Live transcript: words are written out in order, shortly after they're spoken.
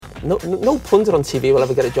no punter on TV will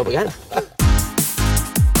ever get a job again.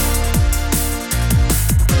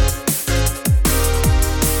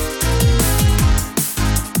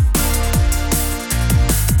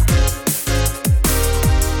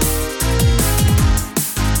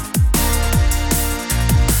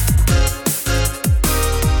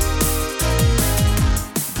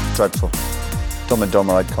 Dreadful. Dumb and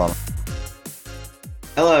dumber, I'd call him.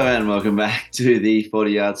 Hello and welcome back to the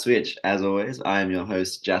 40-Yard Switch. As always, I am your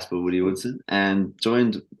host, Jasper Woody Woodson, and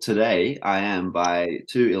joined today I am by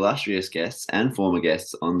two illustrious guests and former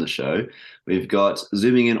guests on the show. We've got,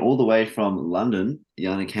 zooming in all the way from London,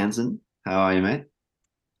 Yannick Hansen. How are you, mate?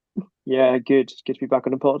 Yeah, good. Good to be back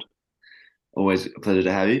on the pod. Always a pleasure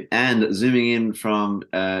to have you. And zooming in from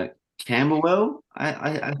Camberwell,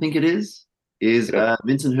 I think it is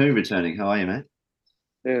Vincent Who returning. How are you, mate?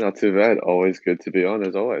 Yeah, not too bad. Always good to be on,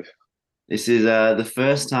 as always. This is the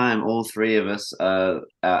first time all three of us,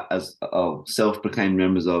 as self-proclaimed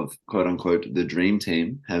members of quote-unquote the Dream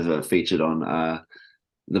Team, have featured on a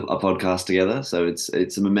podcast together. So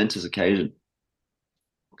it's a momentous occasion.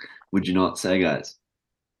 Would you not say, guys?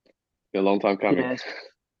 A long time coming. Yes,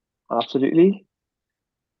 absolutely.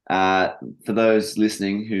 For those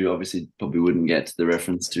listening who obviously probably wouldn't get the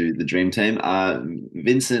reference to the Dream Team,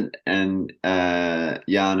 Vincent and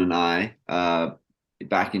Jan and I,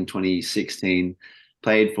 back in 2016,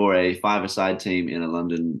 played for a five-a-side team in a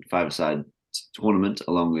London five-a-side tournament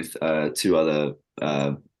along with two other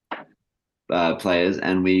players,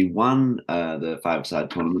 and we won the five-a-side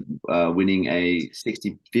tournament, winning a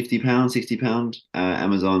 £60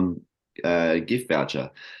 Amazon gift voucher.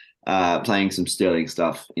 Playing some sterling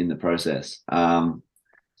stuff in the process. And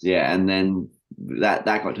then that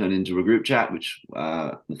got turned into a group chat, which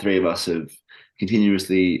the three of us have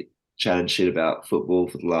continuously chatted shit about football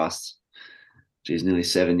for the last, nearly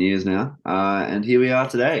 7 years now. And here we are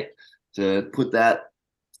today to put that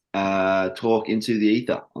talk into the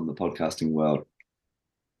ether on the podcasting world.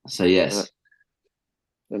 So, yes.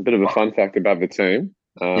 A bit of a fun fact about the team.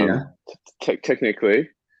 Technically,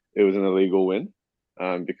 it was an illegal win.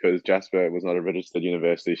 Because Jasper was not a registered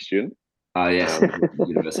university student. Oh, yes,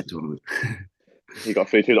 university tournament. He got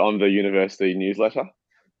featured on the university newsletter,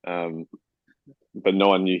 but no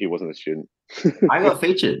one knew he wasn't a student. I got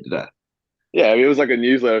featured, did I? Yeah, I mean, it was like a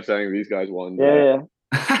newsletter saying these guys won. Yeah.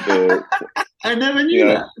 I never knew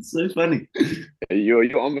that. It's so funny.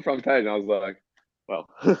 You're on the front page, and I was like, well.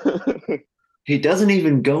 He doesn't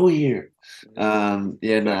even go here.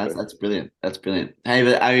 That's brilliant. That's brilliant. Hey,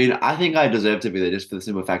 but I mean, I think I deserve to be there just for the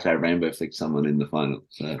simple fact I rainbow flicked someone in the final.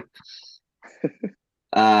 So,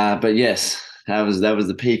 but yes, that was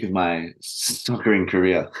the peak of my soccering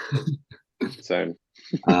career. Same.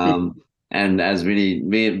 And as Vinny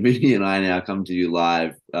and I now come to you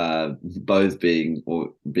live, both being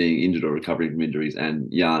injured or recovering from injuries,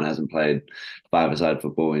 and Jan hasn't played five-a-side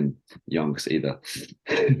football in yonks either.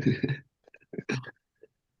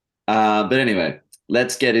 But anyway,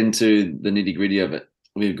 let's get into the nitty-gritty of it.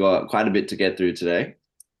 We've got quite a bit to get through today.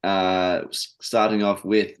 Starting off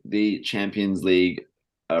with the Champions League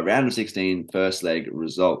round of 16 first leg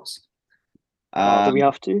results. Do we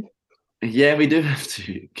have to? Yeah, we do have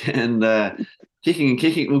to. And kicking.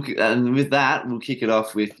 And with that, we'll kick it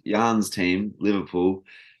off with Jan's team, Liverpool,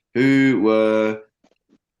 who were,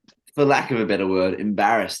 for lack of a better word,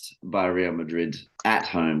 embarrassed by Real Madrid at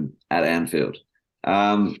home at Anfield. Do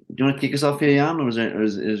you want to kick us off here, Jan, or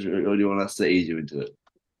do you want us to ease you into it?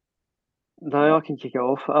 No, I can kick it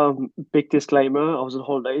off. Big disclaimer, I was on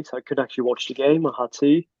holiday, so I couldn't actually watch the game. I had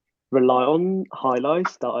to rely on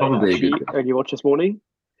highlights that I actually only watched this morning.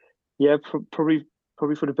 Yeah, probably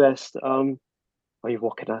for the best.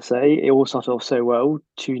 What can I say? It all started off so well,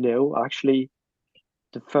 2-0. Actually,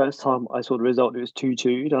 the first time I saw the result, it was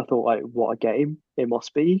 2-2, and I thought, like, what a game it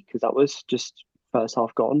must be, because that was just first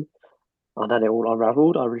half gone. And then it all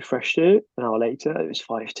unravelled. I refreshed it an hour later. It was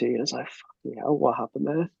 5-2, and I was like, fucking hell, what happened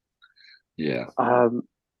there? Yeah. I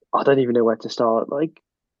don't even know where to start. Like,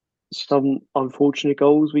 some unfortunate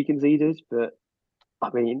goals we conceded, but I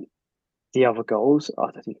mean, the other goals,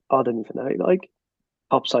 I don't even know. Like,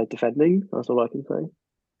 upside defending, that's all I can say.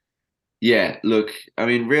 Yeah, look, I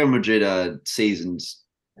mean, Real Madrid are seasoned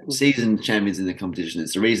champions in the competition.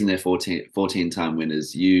 It's the reason they're 14-time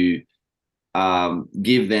winners. You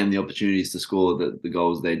give them the opportunities to score the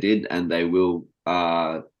goals they did, and they will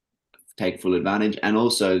take full advantage. And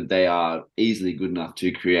also, they are easily good enough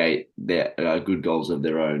to create their good goals of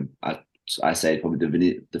their own. I say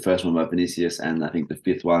probably the first one by Vinicius, and I think the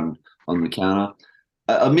fifth one on the counter.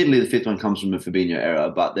 Admittedly, the fifth one comes from a Fabinho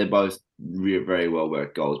error, but they're both very well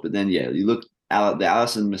worked goals. But then, yeah, you look the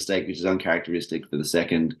Allison mistake, which is uncharacteristic for the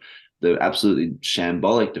second, the absolutely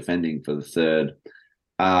shambolic defending for the third.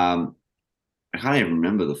 I can't even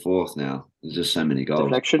remember the fourth now. There's just so many goals.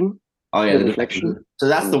 Deflection. Oh yeah, the deflection. So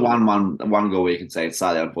that's the one goal where you can say it's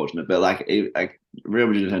slightly unfortunate, but like Real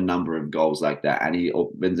Madrid had a number of goals like that, and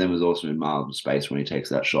Vincent was also in miles of space when he takes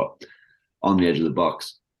that shot on the edge of the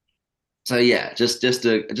box. So yeah, just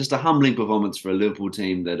a humbling performance for a Liverpool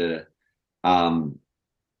team that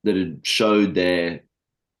had showed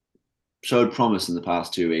promise in the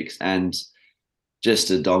past 2 weeks, and just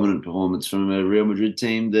a dominant performance from a Real Madrid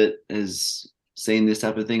team that has seen this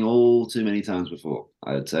type of thing all too many times before,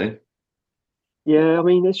 I would say. Yeah, I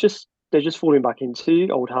mean, they're just falling back into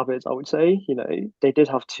old habits, I would say. They did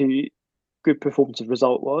have two good performances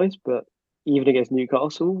result-wise, but even against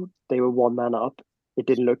Newcastle, they were one man up. It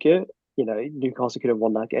didn't look it. Newcastle could have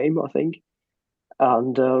won that game, I think.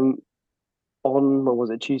 And on, what was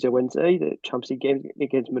it, Tuesday, Wednesday, the Champions League game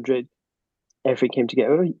against Madrid, everything came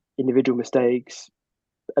together. Individual mistakes,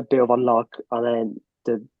 a bit of unluck, and then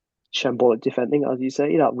the shambolic defending, as you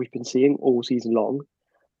say, that we've been seeing all season long.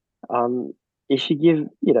 If you give,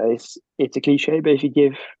 it's a cliche, but if you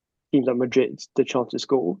give teams like Madrid the chance to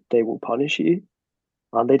score, they will punish you,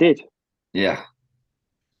 and they did. Yeah.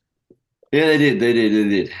 Yeah, they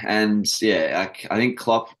did. And yeah, I think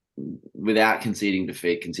Klopp, without conceded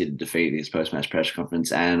defeat in his post-match press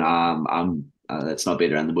conference. And let's not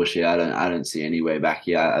beat around the bush here. I don't see any way back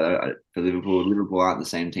here. For Liverpool aren't the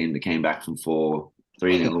same team that came back from 3-0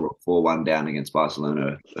 or 4-1 down against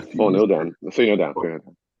Barcelona. 4-0 down, 3-0 down, 3-0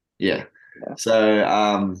 down. Yeah. So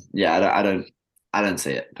I don't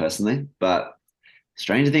see it personally, but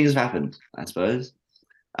stranger things have happened, I suppose.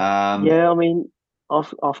 Yeah, I mean,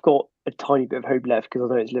 I've got a tiny bit of hope left because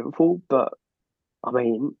I know it's Liverpool, but I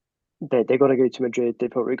mean, they're going to go to Madrid. They're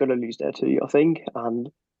probably going to lose there too, I think. And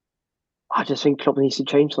I just think Klopp needs to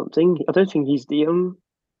change something. I don't think he's the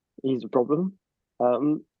problem. I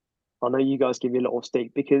know you guys give me a lot of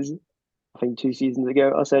stick because I think 2 seasons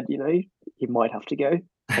ago I said, he might have to go.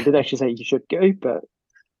 I didn't actually say he should go, but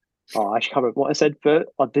I actually can't remember what I said, but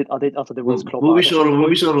I did utter the words Klopp. We'll be sure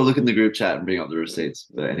to look in the group chat and bring up the receipts.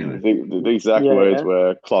 But anyway, the exact words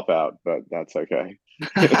were Klopp out, but that's okay.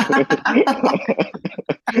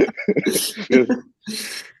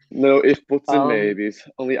 No if, buts, and maybes,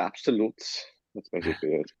 only absolutes. That's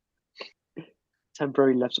basically it.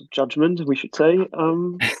 Temporary lapse of judgment, we should say.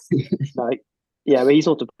 Yeah, but he's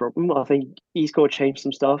not the problem. I think he's got to change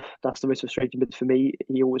some stuff. That's the most frustrating bit for me.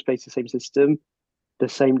 He always plays the same system, the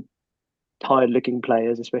same tired-looking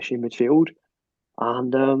players, especially in midfield,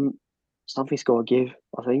 and something's got to give,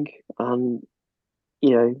 I think. And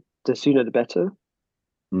the sooner the better.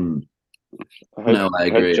 I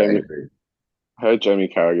agree. I heard Jamie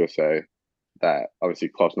Carragher say that obviously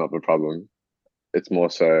Klopp's not the problem. It's more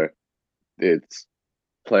so it's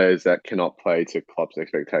players that cannot play to Klopp's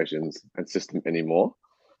expectations and system anymore.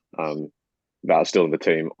 That are still in the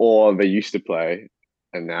team, or they used to play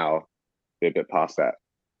and now they're a bit past that.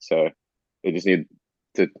 So they just need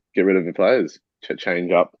to get rid of the players, to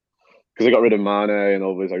change up, because they got rid of Mane and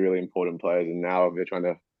all those really important players, and now they're trying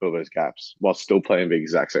to fill those gaps while still playing the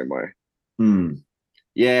exact same way.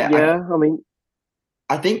 Yeah, I mean,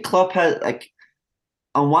 I think Klopp has,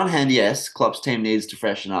 on one hand, yes, Klopp's team needs to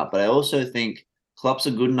freshen up, but I also think Klopp's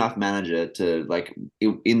a good enough manager to,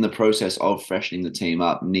 in the process of freshening the team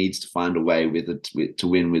up, needs to find a way to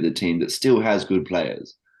win with a team that still has good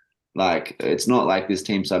players. It's not like this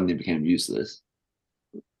team suddenly became useless.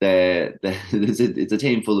 It's a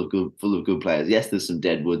team full of good players. Yes, there's some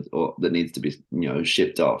dead wood that needs to be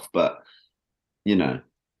shipped off, but it's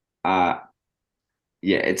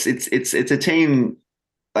a team.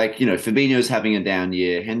 Fabinho's having a down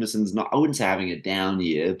year. Henderson's not. I wouldn't say having a down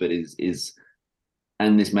year, but is,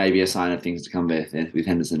 and this may be a sign of things to come with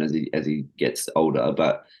Henderson as he gets older.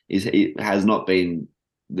 But he has not been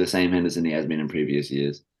the same Henderson he has been in previous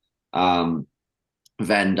years. Van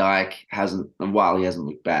Dijk hasn't, while he hasn't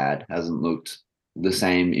looked bad, hasn't looked the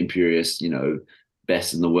same imperious,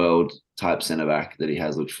 best in the world type centre back that he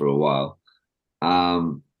has looked for a while.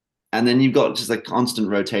 And then you've got just constant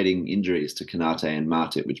rotating injuries to Kanate and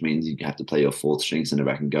Matip, which means you have to play your fourth string centre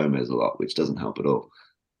back and Gomez a lot, which doesn't help at all.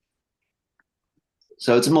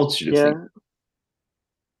 So it's a multitude of things.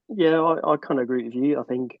 Yeah, I kind of agree with you. I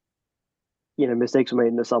think, mistakes were made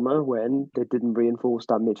in the summer when they didn't reinforce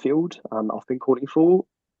that midfield. And I've been calling for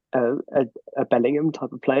a Bellingham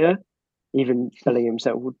type of player. Even Bellingham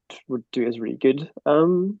himself would do as really good.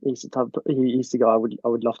 He's the guy I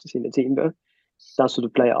would love to see in the team, but that's sort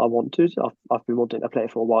of player I wanted. I've been wanting a player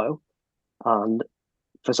for a while, and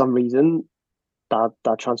for some reason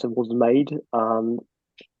that transfer wasn't made, and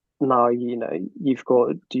now you've got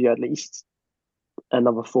to do at least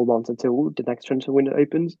another 4 months until the next transfer window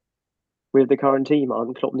opens with the current team,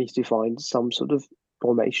 and Klopp needs to find some sort of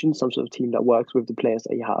formation, some sort of team that works with the players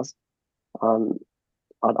that he has. And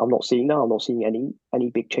I'm not seeing that. I'm not seeing any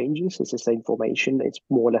big changes. It's the same formation. It's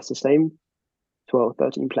more or less the same. 12,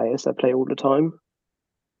 13 players that play all the time.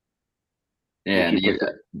 Yeah,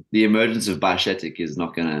 the emergence of Bajcetic is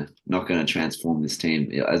not gonna transform this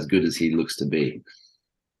team as good as he looks to be.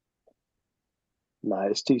 No,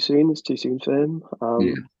 it's too soon. It's too soon for him.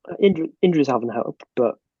 Injuries haven't helped,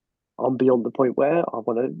 but I'm beyond the point where I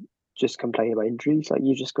want to just complain about injuries. Like,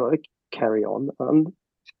 you just got to carry on. And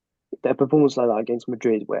their performance like that against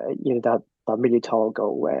Madrid, where that Militao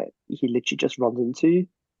goal where he literally just runs into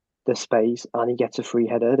the space and he gets a free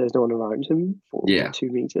header. There's no one around him for 2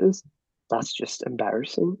 meters. That's just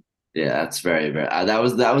embarrassing. Yeah, that's very, very. That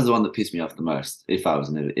was the one that pissed me off the most. If I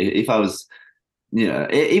was,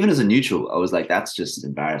 even as a neutral, I was like, that's just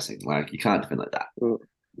embarrassing. Like, you can't defend like that. Mm.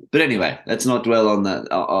 But anyway, let's not dwell on that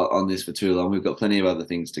on this for too long. We've got plenty of other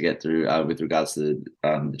things to get through with regards to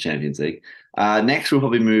the Champions League. Next, we'll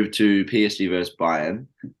probably move to PSG versus Bayern.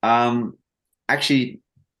 Actually,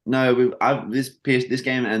 no, this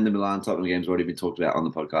game and the Milan Tottenham games already been talked about on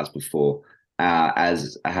the podcast before,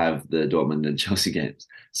 as have the Dortmund and Chelsea games.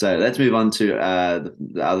 So let's move on to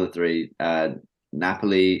the other three: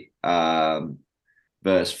 Napoli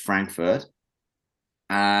versus Frankfurt.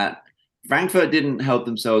 Frankfurt didn't help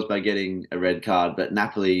themselves by getting a red card, but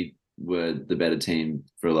Napoli were the better team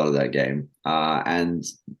for a lot of that game. And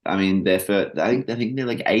I mean, I think they're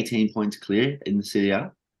like 18 points clear in the Serie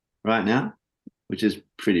A right now, which is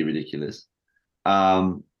pretty ridiculous.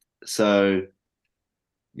 So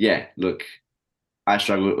yeah, look, I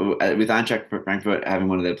struggle with Eintracht Frankfurt having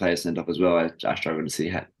one of their players sent off as well. I struggle to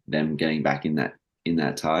see them getting back in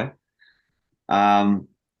that tie.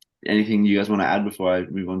 Anything you guys want to add before I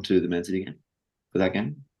move on to the Man City game for that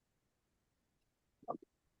game?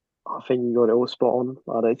 I think you got it all spot on.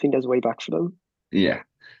 I don't think there's a way back for them. Yeah.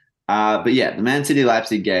 But yeah, the Man City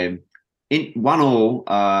Leipzig game, in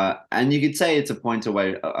 1-1, and you could say it's a point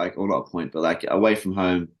away, or not a point, but like away from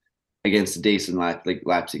home against a decent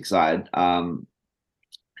Leipzig side.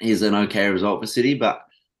 Is an okay result for City, but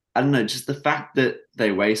I don't know, just the fact that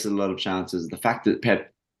they wasted a lot of chances, the fact that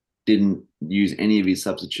Pep didn't use any of his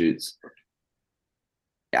substitutes.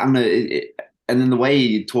 I don't know, and then the way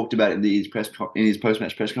he talked about it in his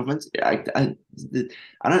post-match press conference, I don't.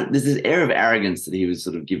 There's this air of arrogance that he was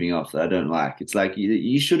sort of giving off that I don't like. It's like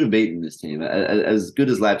you should have beaten this team. As good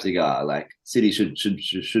as Leipzig are, like, City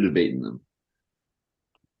should have beaten them.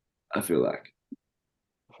 I feel like.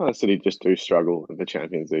 I find City just do struggle in the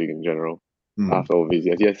Champions League in general after all these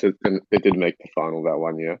years. Yes, they did make the final that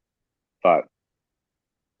 1 year, but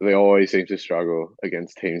they always seem to struggle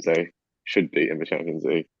against teams they should beat in the Champions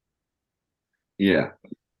League. Yeah,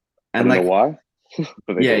 and I don't know why.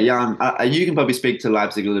 Yeah, Jan, you can probably speak to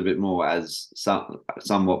Leipzig a little bit more as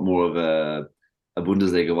somewhat more of a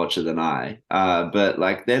Bundesliga watcher than I. But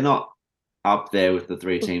like, they're not up there with the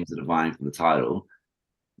three teams that are vying for the title.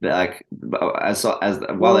 They're like,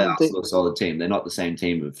 while they are still a solid team, they're not the same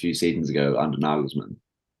team of a few seasons ago under Nagelsmann.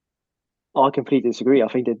 I completely disagree. I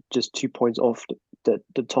think they're just 2 points off the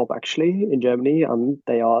top actually in Germany, and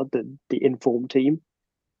they are the informed team.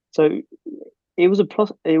 So it was a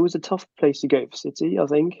tough place to go for City, I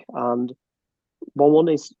think, and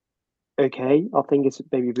 1-1 is okay. I think it's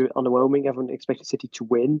maybe a bit underwhelming. Everyone expected City to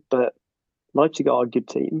win, but Leipzig are a good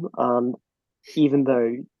team, and even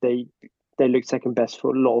though they looked second best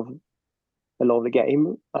for a lot of the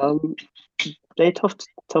game, they're a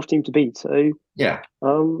tough team to beat. So yeah,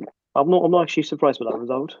 I'm not actually surprised with that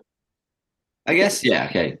result. I guess, yeah,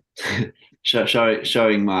 okay.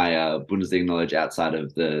 Showing my Bundesliga knowledge outside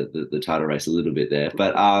of the title race a little bit there,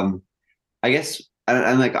 but I guess,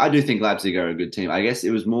 and like, I do think Leipzig are a good team. I guess it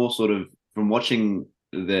was more sort of from watching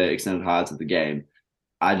the extended highlights of the game,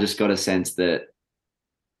 I just got a sense that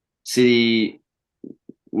City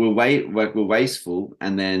were wasteful,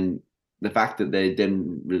 and then the fact that they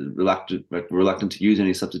then reluctant to use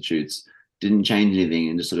any substitutes didn't change anything,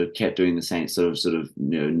 and just sort of kept doing the same sort of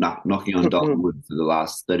knocking on Dortmund for the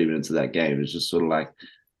last 30 minutes of that game. It's just sort of like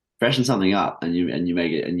freshen something up, and you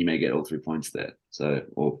may get all 3 points there. So,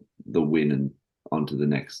 or the win and on to the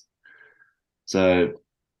next. So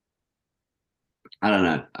I don't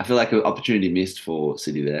know. I feel like an opportunity missed for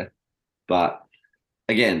City there, but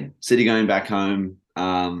again, City going back home,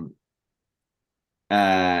 and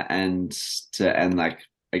like,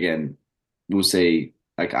 again, we'll see.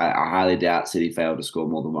 Like, I highly doubt City failed to score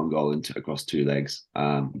more than one goal across 2 legs.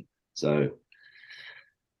 So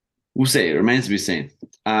we'll see. It remains to be seen.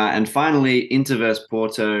 And finally, Inter versus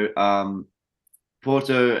Porto.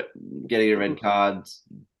 Porto getting a red card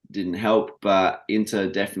didn't help, but Inter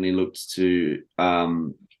definitely looked to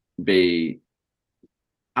be,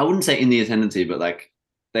 I wouldn't say in the ascendancy, but like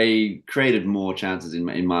they created more chances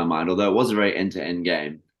in my mind, although it was a very end-to-end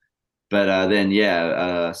game. But then,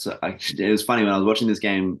 it was funny when I was watching this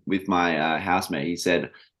game with my housemate. He said, "I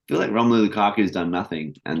feel like Romelu Lukaku's done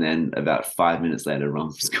nothing," and then about 5 minutes later,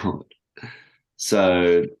 Rom scored.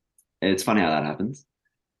 So it's funny how that happens.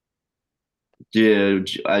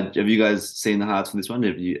 Have you guys seen the highlights from this one?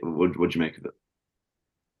 What'd you make of it?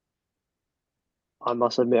 I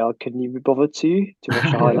must admit, I couldn't even be bothered to watch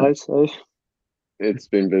the highlights. So It's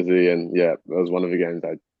been busy, and yeah, that was one of the games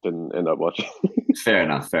I didn't end up watching. Fair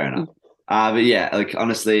enough. But yeah, like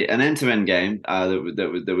honestly, an end-to-end game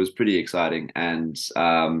that was pretty exciting, and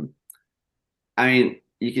I mean,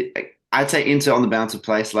 I'd say Inter on the bounce of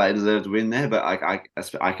play slightly deserved to win there, but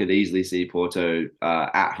I could easily see Porto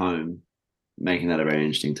at home making that a very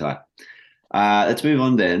interesting tie. Let's move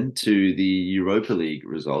on then to the Europa League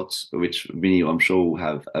results, which Vinny, I'm sure, will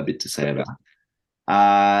have a bit to say about.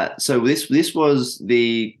 So this was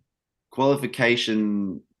the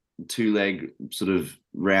qualification two-leg sort of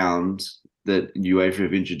round that UEFA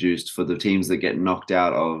have introduced for the teams that get knocked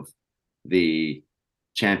out of the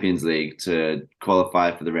Champions League to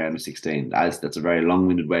qualify for the round of 16. That's a very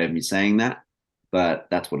long-winded way of me saying that, but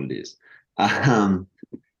that's what it is. And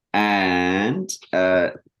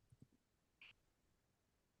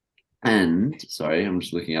sorry, I'm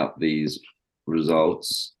just looking up these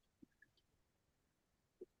results.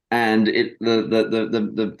 And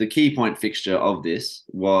the key point fixture of this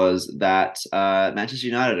was that Manchester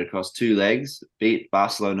United across two legs beat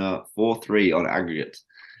Barcelona 4-3 on aggregate.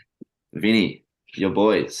 Vinny, your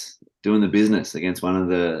boys doing the business against one of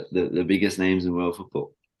the biggest names in world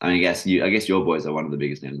football. I mean, I guess your boys are one of the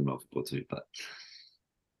biggest names in world football too, but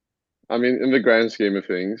I mean, in the grand scheme of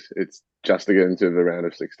things, it's just to get into the round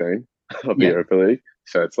of 16 of the Europa League.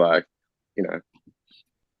 So it's like,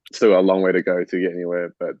 still a long way to go to get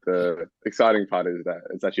anywhere. But the exciting part is that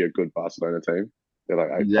it's actually a good Barcelona team. They're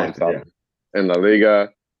like 8 points up in La Liga.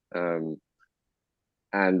 And,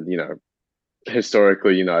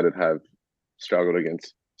 historically, United have struggled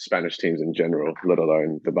against Spanish teams in general, let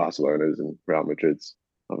alone the Barcelonas and Real Madrids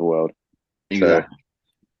of the world. Exactly.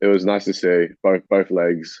 So it was nice to see both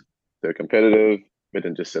legs. They're competitive. They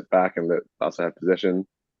didn't just sit back and let Barca have possession.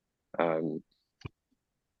 And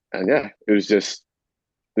yeah,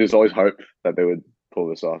 there's always hope that they would pull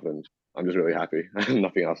this off, and I'm just really happy.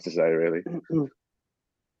 Nothing else to say, really.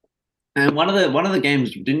 And one of the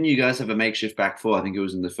games, didn't you guys have a makeshift back four? I think it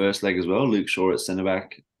was in the first leg as well. Luke Shaw at centre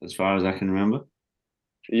back, as far as I can remember.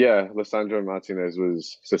 Yeah, Lisandro Martinez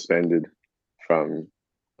was suspended from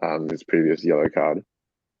his previous yellow card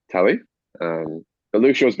tally. But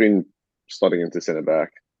Luke Shaw's been slotting into centre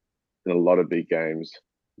back in a lot of big games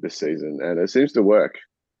this season, and it seems to work.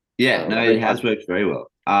 Yeah, no, it has worked very well.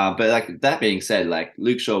 But like that being said, like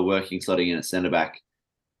Luke Shaw slotting in at centre back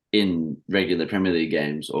in regular Premier League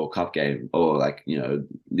games or cup game or like the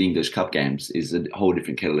English Cup games is a whole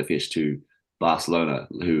different kettle of fish to Barcelona,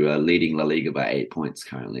 who are leading La Liga by 8 points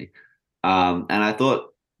currently. And I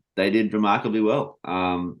thought they did remarkably well.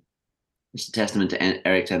 It's a testament to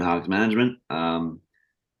Erik ten Hag's management.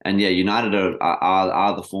 And yeah, United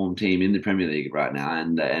are the form team in the Premier League right now,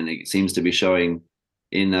 and it seems to be showing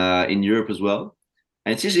in Europe as well.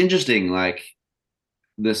 And it's just interesting, like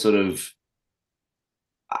the sort of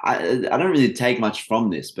I don't really take much from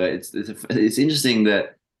this, but it's interesting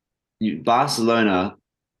that Barcelona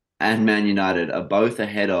and Man United are both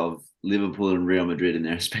ahead of Liverpool and Real Madrid in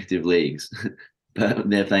their respective leagues, but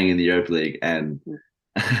they're playing in the Europa League, and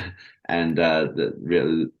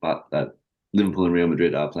Liverpool and Real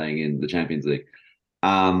Madrid are playing in the Champions League.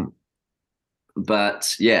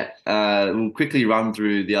 But yeah, we'll quickly run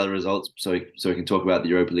through the other results so we can talk about the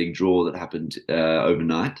Europa League draw that happened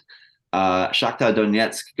overnight. Shakhtar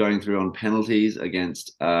Donetsk going through on penalties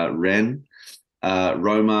against Rennes.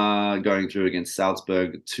 Roma going through against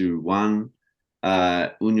Salzburg 2-1.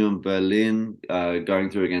 Union Berlin going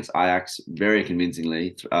through against Ajax very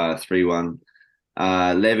convincingly 3-1.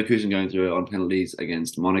 Leverkusen going through on penalties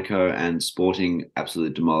against Monaco, and Sporting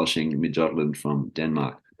absolutely demolishing Midtjylland from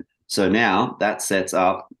Denmark. So now that sets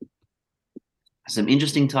up some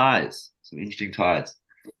interesting ties.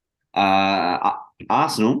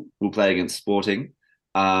 Arsenal will play against Sporting.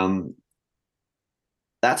 That's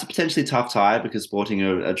a potentially tough tie because Sporting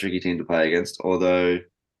are a tricky team to play against. Although,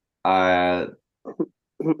 this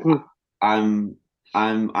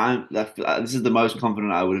is the most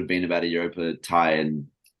confident I would have been about a Europa tie in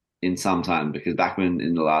in some time, because back when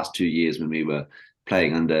in the last 2 years when we were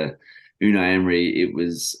playing under Unai Emery, it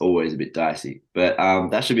was always a bit dicey. But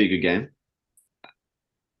that should be a good game.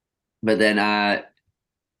 But then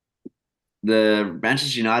the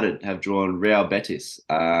Manchester United have drawn Real Betis,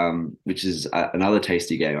 which is another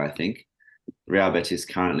tasty game, I think. Real Betis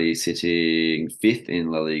currently sitting 5th in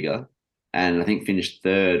La Liga, and I think finished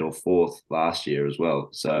 3rd or 4th last year as well.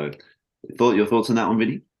 So, your thoughts on that one,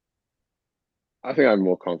 Vinny? I think I have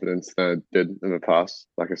more confidence than I did in the past.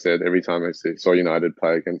 Like I said, every time I saw United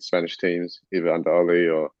play against Spanish teams, either under Oli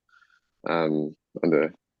or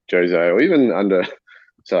under Jose, or even under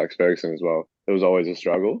Sir Alex Ferguson as well, it was always a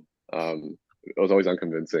struggle. It was always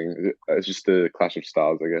unconvincing. It's just a clash of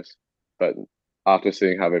styles, I guess. But after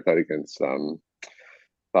seeing how they played against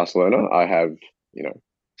Barcelona, I have,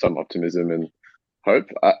 some optimism and hope.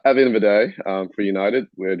 At the end of the day, for United,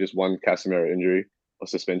 we're just one Casemiro injury or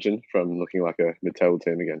suspension from looking like a mid-table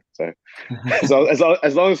team again. So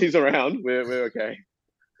as long as he's around, we're okay.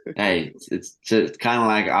 Hey, it's kind of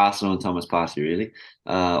like Arsenal and Thomas Partey, really,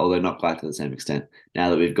 although not quite to the same extent. Now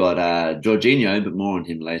that we've got Jorginho, but more on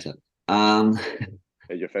him later.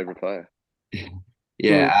 Your favorite player?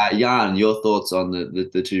 Yeah, Jan, your thoughts on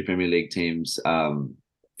the two Premier League teams'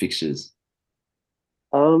 fixtures?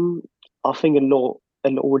 I think a lot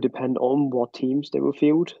will depend on what teams they will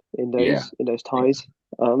field in those ties.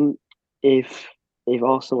 If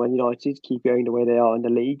Arsenal and United keep going the way they are in the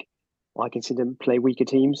league, I can see them play weaker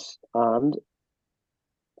teams, and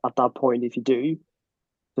at that point, if you do,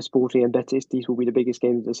 for Sporting and Betis, these will be the biggest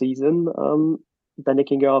games of the season. Then it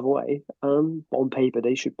can go either way. But on paper,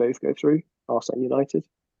 they should both go through, Arsenal and United.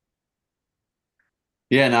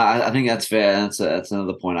 Yeah, no, I think that's fair. That's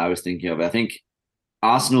another point I was thinking of. I think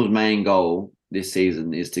Arsenal's main goal this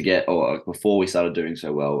season is to get, or before we started doing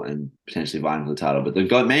so well and potentially vying for the title, but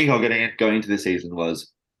the main goal going into this season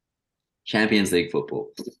was Champions League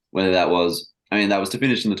football. Whether that was to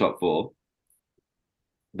finish in the top 4,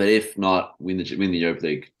 but if not, win the Europa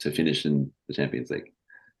League to finish in the Champions League.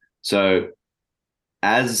 So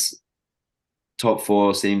as top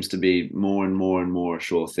 4 seems to be more and more and more a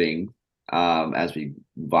sure thing, as we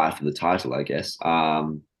vie for the title, I guess.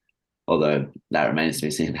 Although that remains to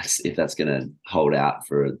be seen if that's going to hold out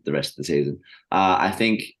for the rest of the season. I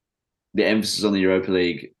think the emphasis on the Europa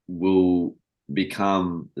League will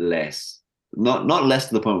become less, not less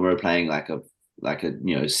to the point where we're playing like a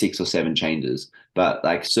 6 or 7 changes, but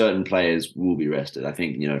like certain players will be rested. I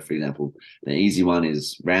think, for example, the easy one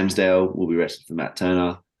is Ramsdale will be rested for Matt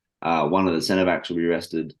Turner. One of the centre backs will be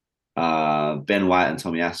rested. Ben White and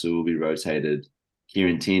Tomiyasu will be rotated.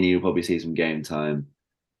 Kieran Tierney will probably see some game time.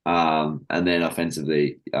 And then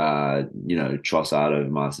offensively, Trossard over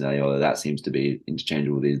Martinelli, although that seems to be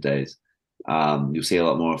interchangeable these days. You'll see a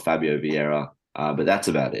lot more of Fabio Vieira, but that's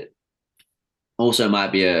about it. Also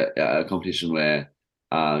might be a competition where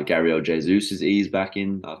Gabriel Jesus is eased back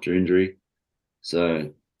in after injury. So,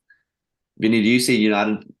 Vinny, do you see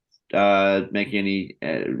United making any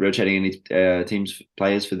rotating any teams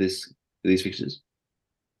players for these fixtures?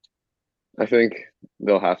 I think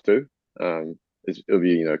they'll have to. It'll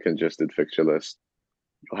be congested fixture list.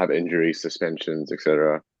 You'll have injuries, suspensions,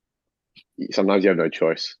 etc. Sometimes you have no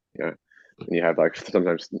choice. And you have like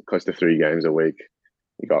sometimes close to 3 games a week.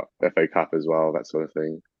 You got FA Cup as well, that sort of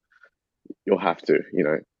thing. You'll have to.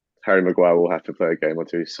 Harry Maguire will have to play a game or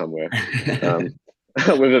 2 somewhere.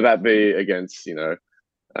 Whether that be against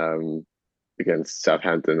against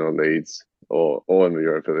Southampton or Leeds or in the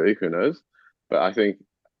Europa League, who knows? But I think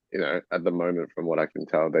at the moment, from what I can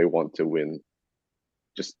tell, they want to win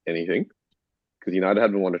just anything, because United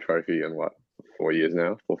haven't won a trophy in 4 years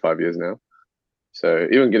now, 4 or 5 years now. So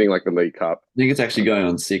even getting like the League Cup, I think it's actually going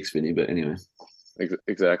on 6, Vinny. But anyway,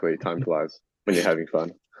 exactly, time flies when you're having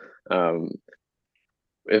fun.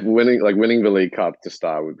 If winning the League Cup to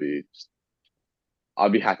start would be,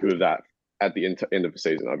 I'd be happy with that. At the end of the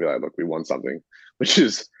season, I'd be like, look, we won something, which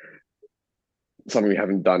is something we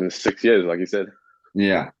haven't done in 6 years, like you said.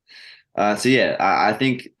 Yeah. So yeah, I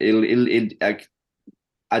think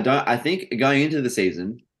I think going into the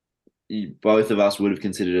season, both of us would have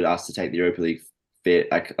considered us to take the Europa League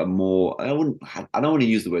like a more. I don't want to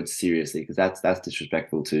use the word seriously, because that's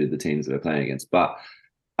disrespectful to the teams that we're playing against. But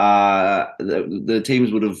our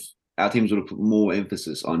teams would have put more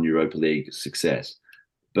emphasis on Europa League success.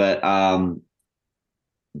 But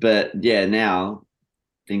yeah, now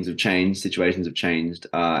things have changed, situations have changed,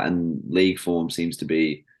 and league form seems to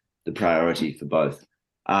be the priority for both.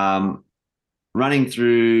 Running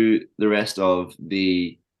through the rest of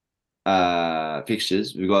the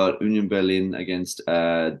fixtures, we've got Union Berlin against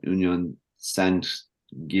Union Saint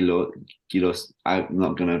Gilos. I'm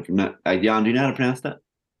not gonna. No, Jan, do you know how to pronounce that?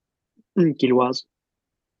 Gilloise.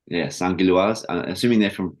 Yeah, Saint Gilloise. Assuming they're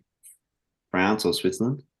from France or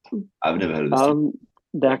Switzerland. I've never heard of this team.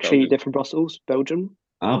 They're actually they're from Brussels, Belgium.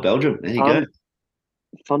 Oh, Belgium. There you go.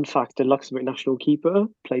 Fun fact: the Luxembourg national keeper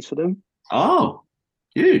plays for them. Oh,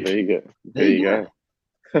 huge. There you go. There you go.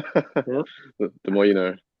 Yeah. The more you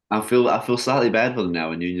know. I feel slightly bad for them now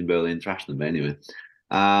when Union Berlin thrashed them. But anyway,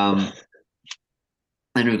 and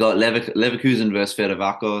we've got Leverkusen versus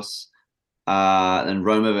Fenerbahce, and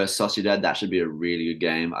Roma versus Sociedad. That should be a really good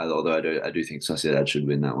game. Although I do think Sociedad should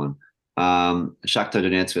win that one. Shakhtar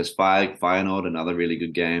Donetsk versus Feyenoord, another really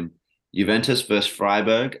good game. Juventus versus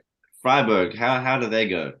Freiburg. Freiburg, how do they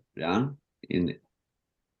go, Jan?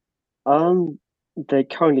 They're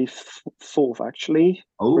currently fourth, actually.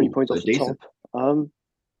 3 points off the top.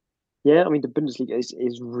 Yeah, I mean the Bundesliga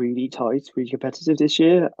is really tight, really competitive this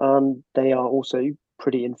year, and they are also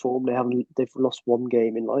pretty in form. They've lost one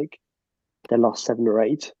game in like their last 7 or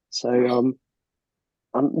 8. So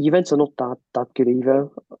and Juventus are not that good either.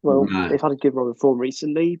 Well, they've had a good run of form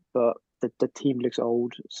recently, but the team looks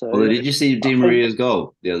old. So did you see Di Maria's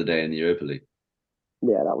goal the other day in the Europa League?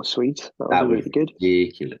 Yeah, that was sweet. That was really good.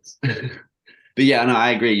 Ridiculous. But yeah, no, I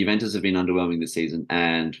agree. Juventus have been underwhelming this season,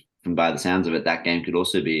 and by the sounds of it, that game could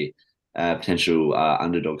also be a potential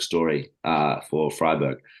underdog story for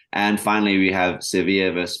Freiburg. And finally, we have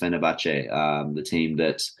Sevilla versus Fenerbahce, the team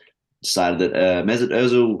that decided that Mesut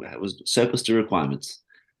Ozil was surplus to requirements.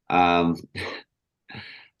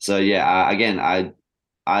 So yeah, again,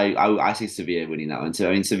 I see Sevilla winning that one. So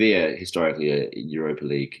I mean, Sevilla historically are Europa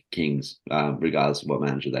League kings, regardless of what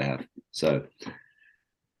manager they have. So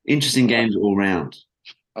interesting games all round.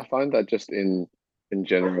 I find that just in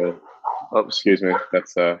general. Oh, excuse me.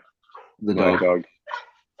 That's the dog.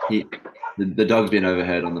 The dog's been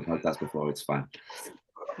overheard on the podcast before. It's fine.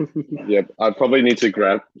 Yeah, I probably need to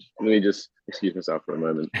grab. Let me just excuse myself for a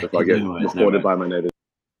moment before I get reported by my neighbors.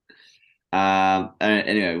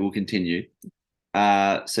 Anyway, we'll continue.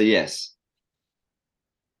 So yes,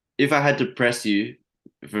 if I had to press you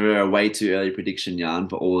for a way too early prediction, Jan,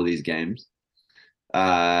 for all of these games,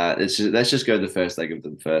 let's just go the first leg of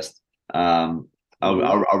them first. I'll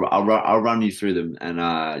run you through them,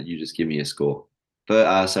 and you just give me a score. But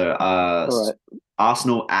all right.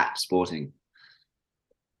 Arsenal at Sporting.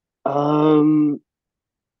 I'm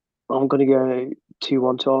gonna go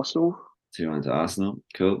 2-1 to Arsenal. 2-1 to Arsenal.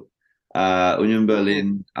 Cool. Union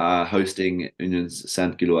Berlin hosting Union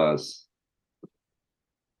Saint Gilloise.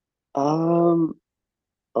 I'm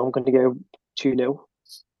gonna go 2-0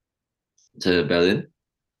 to Berlin.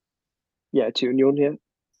 Yeah, to Union.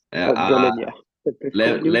 Yeah. Berlin. Yeah.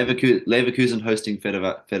 Leverkusen hosting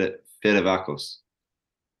Fenerbahce.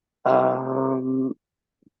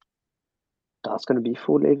 That's going to be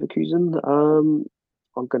for Leverkusen.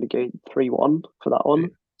 I'm going to go 3-1 for that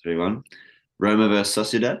one. 3-1. Roma versus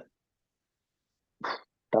Sociedad.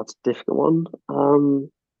 That's a difficult one.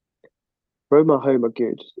 Roma home are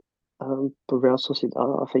good. But Real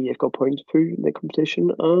Sociedad, I think you've got points through in the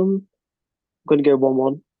competition. I'm going to go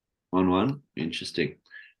 1-1. 1-1. Interesting.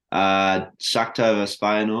 Shakhtar versus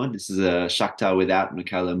Feyenoord. This is a Shakhtar without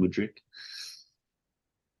Mykhailo Mudryk.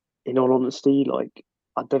 In all honesty, like,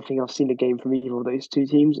 I don't think I've seen a game from either of those two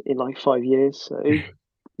teams in like 5 years. So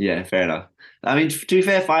yeah, fair enough. I mean, to be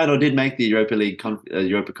fair, Feyenoord did make the Europa League,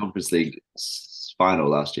 Europa Conference League final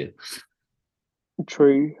last year.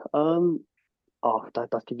 True.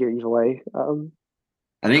 That could go either way. I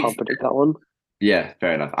can't predict that one. Yeah,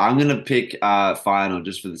 fair enough. I'm going to pick Feyenoord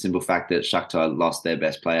just for the simple fact that Shakhtar lost their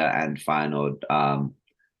best player, and Feyenoord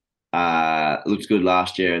looked good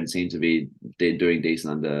last year and seemed to be doing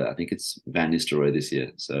decent under, I think it's Van Nistelrooy this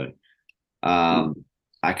year. So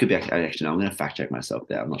I could be actually, no, I'm going to fact check myself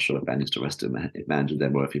there. I'm not sure if Van Nistelrooy still manages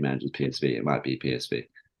them or if he manages PSV. It might be PSV.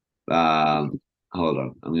 Hold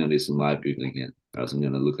on. I'm going to do some live Googling here, or else I'm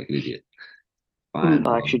going to look like an idiot. I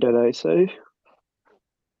actually don't know, so.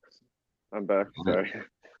 I'm back. Sorry.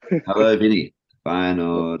 Hello, Vinny.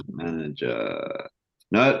 Feyenoord manager.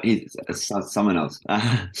 No, he's someone else.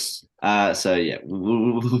 So yeah,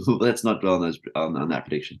 let's not dwell on that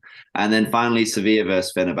prediction. And then finally, Sevilla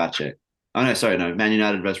versus Fenerbahce. Oh no, sorry, no, Man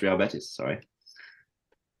United versus Real Betis. Sorry.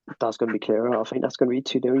 That's going to be clearer. I think that's going to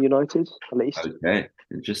be 2-0 United at least. Okay,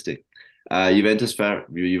 interesting. Juventus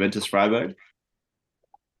Freiburg.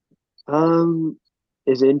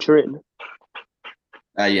 Is it in Turin?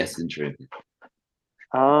 Yes, in Turin.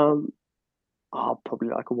 Probably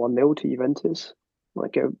like a 1-0 to Juventus.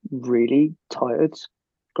 Like a really tired,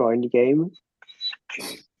 grindy game.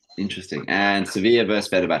 Interesting. And Sevilla versus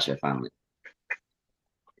Fenerbahce finally.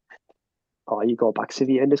 you got back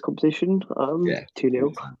Sevilla in this competition. Yeah.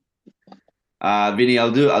 2-0. Vinny,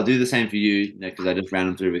 I'll do the same for you because I just ran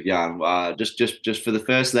them through with Jan. Just for the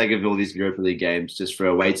first leg of all these Europa League games, just for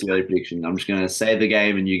a way too early prediction, I'm just going to say the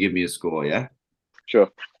game and you give me a score. Yeah. Sure.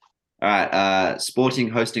 All right. Sporting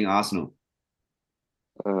hosting Arsenal.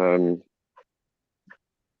 I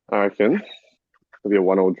reckon it'll be a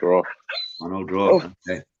 1-1 draw. 1-1 draw. Oh.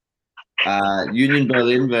 Okay. Union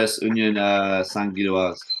Berlin versus Union Saint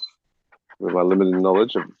Gilloise. With my limited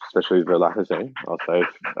knowledge of especially the latter thing, I'll say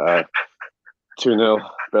 2-0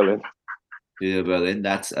 Berlin. 2-0 Berlin.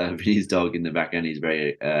 That's Vinny's dog in the background. He's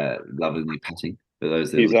very lovingly patting for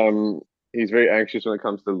those. He's very anxious when it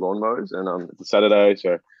comes to lawnmowers, and it's a Saturday,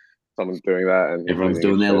 so someone's doing that, and Everyone's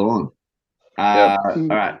doing their lawn. Yeah. All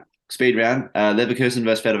right. Speed round. Leverkusen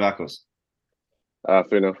versus Fenerbahce.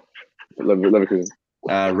 3-0 Leverkusen.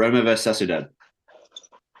 Roma versus Sociedad.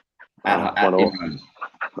 At 1-0.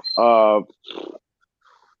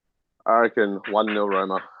 I reckon 1-0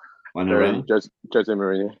 Roma. 1-0 Roma. Jose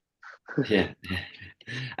Mourinho. Yeah.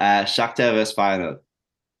 Shakhtar versus Feyenoord.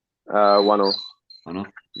 1-0. 1-0.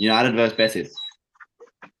 United versus Betis.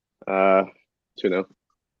 2-0.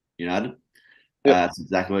 United. Yep. That's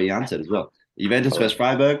exactly what Jan said as well. Juventus versus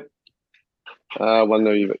Freiburg.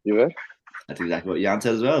 1-0 Juve. That's exactly what Jan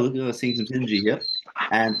said as well. Look, we're seeing some synergy here.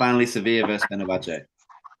 And finally, Sevilla versus Fenerbahce.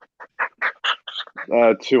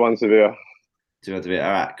 2-1 Sevilla. 2-1 Sevilla.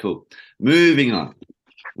 All right, cool. Moving on.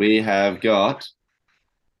 We have got.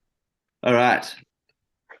 All right.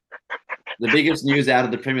 The biggest news out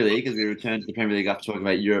of the Premier League, as we return to the Premier League after talking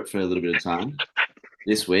about Europe for a little bit of time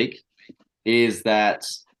this week, is that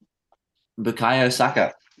Bukayo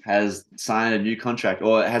Saka has signed a new contract,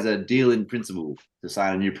 or has a deal in principle to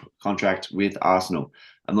sign a new contract with Arsenal.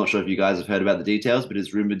 I'm not sure if you guys have heard about the details, but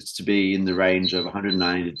it's rumored to be in the range of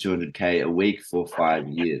 190 to 200k a week for 5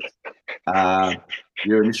 years.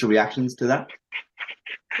 Your initial reactions to that?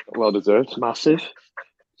 Well deserved. Massive.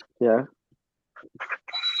 Yeah.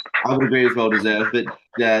 I would agree as well deserved, but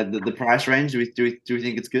the price range, do we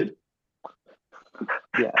think it's good?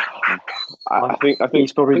 Yeah. I think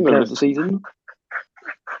he's probably player of the season.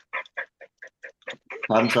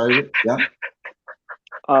 Pardon, sorry, yeah.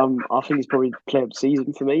 I think he's probably player of the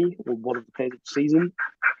season for me, or one of the players of the season.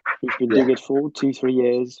 He's been doing it for 2-3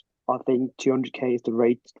 years. I think 200k is the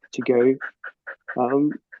rate to go.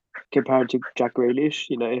 Compared to Jack Grealish,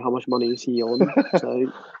 how how much money is he on?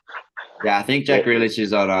 So yeah, I think Jack Grealish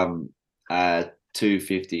is on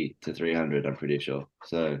 250 to 300. I'm pretty sure.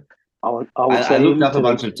 So I looked up a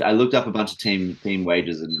bunch of team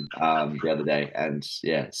wages and the other day, and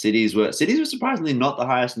yeah, City's were surprisingly not the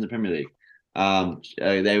highest in the Premier League.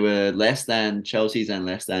 They were less than Chelsea's and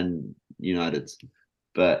less than United's,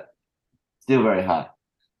 but still very high.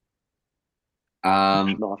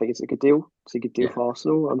 No, I think it's a good deal. It's a good deal for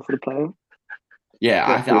Arsenal and for the player.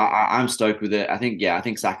 Yeah, I'm stoked with it. I think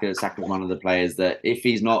Saka's one of the players that, if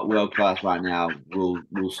he's not world class right now, will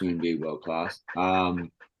soon be world class. And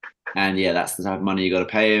yeah, that's the type of money you got to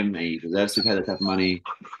pay him. He deserves to pay that type of money.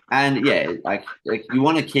 And yeah, like you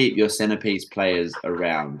want to keep your centerpiece players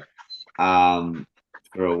around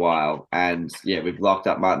for a while. And yeah, we've locked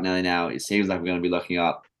up Martinelli now. It seems like we're going to be locking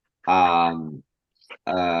up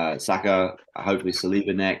Saka, hopefully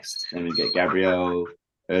Saliba next. Then we get Gabriel,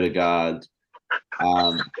 Odegaard.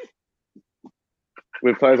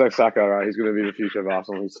 With players like Saka, right, he's going to be the future of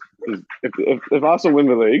Arsenal. If Arsenal win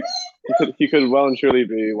the league, he could well and truly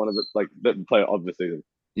be one of the player of the season.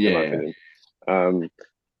 In my opinion.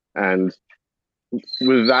 And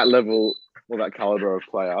with that level or that caliber of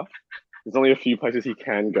player, there's only a few places he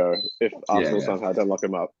can go if Arsenal somehow don't lock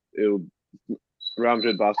him up. It'll Real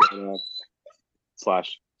Madrid, Barcelona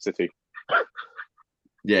 / City.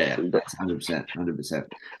 Yeah, that's 100%.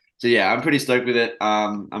 So yeah, I'm pretty stoked with it.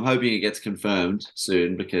 I'm hoping it gets confirmed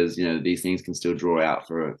soon, because these things can still draw out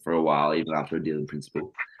for a while, even after a deal in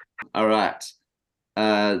principle. All right.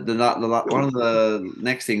 One of the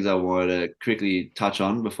next things I wanted to quickly touch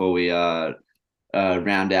on before we round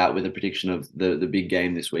out with a prediction of the big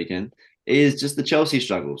game this weekend is just the Chelsea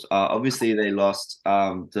struggles. Obviously, they lost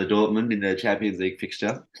to Dortmund in the Champions League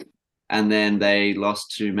fixture, and then they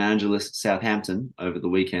lost to managerless Southampton over the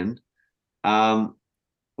weekend.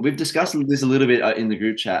 We've discussed this a little bit in the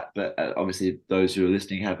group chat, but obviously those who are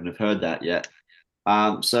listening haven't have heard that yet.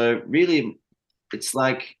 So really, it's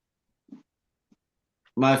like,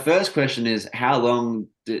 my first question is, how long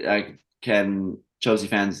can Chelsea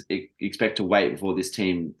fans expect to wait before this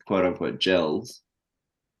team, quote unquote, gels?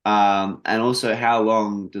 And also, how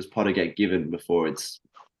long does Potter get given before it's,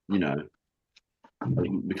 become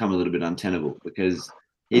a little bit untenable? Because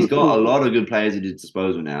he's got a lot of good players at his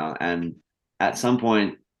disposal now, and at some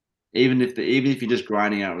point, even if you're just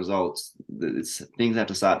grinding out results, things have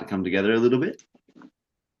to start to come together a little bit.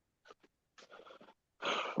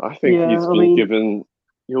 I think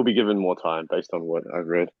he'll be given more time based on what I've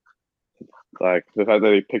read. Like the fact that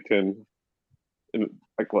they picked him in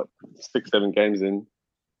like what 6-7 games in,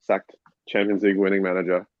 sacked Champions League winning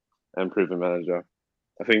manager and proven manager.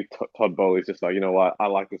 I think Todd Bowley's just like, you know what, I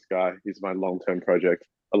like this guy. He's my long-term project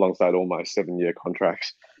alongside all my 7-year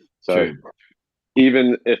contracts. So True.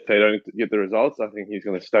 Even if they don't get the results, I think he's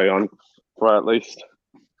going to stay on for at least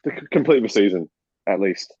to complete the season, at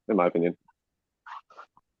least, in my opinion.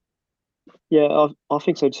 Yeah, I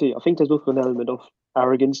think so too. I think there's also an element of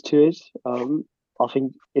arrogance to it. I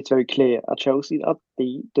think it's very clear at Chelsea that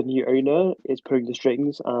the new owner is pulling the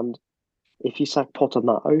strings, and if you sack Potter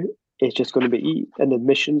now, it's just going to be an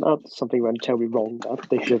admission that something went terribly wrong, that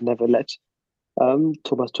they should have never let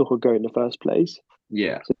Thomas Tuchel go in the first place.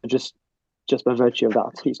 Yeah. So just by virtue of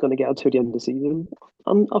that, he's going to get until the end of the season.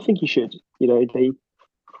 I think he should. You know,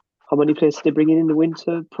 how many players did they bring in the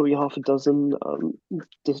winter? Probably half a dozen.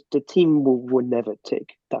 The team will never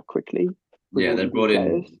tick that quickly. Yeah, they brought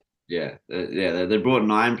in. Yeah, they brought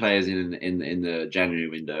 9 players in the January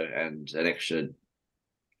window and an extra. I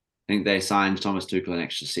think they signed Thomas Tuchel an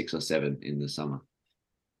extra 6 or 7 in the summer.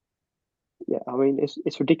 Yeah, I mean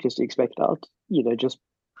it's ridiculous to expect that. You know, just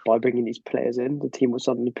by bringing these players in, the team will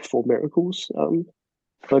suddenly perform miracles.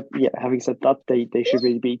 But yeah, having said that, they should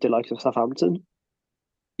really beat the likes of Southampton.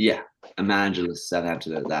 Yeah, a managerless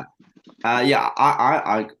Southampton at that. Yeah,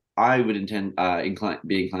 I would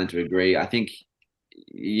be inclined to agree. I think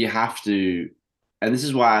you have to, and this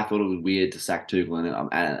is why I thought it was weird to sack Tuchel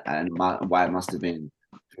and why it must have been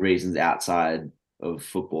for reasons outside of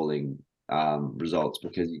footballing results,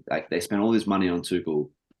 because like they spent all this money on Tuchel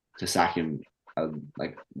to sack him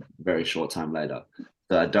like very short time later.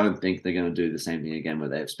 So I don't think they're going to do the same thing again, where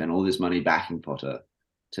they've spent all this money backing Potter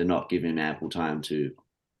to not give him ample time to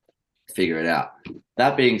figure it out.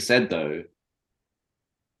 That being said, though,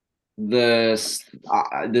 there's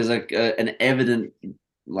like an evident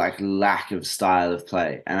like lack of style of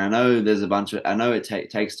play, and I know there's a bunch of. I know it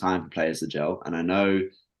takes time for players to gel, and I know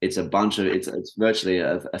it's a bunch of it's virtually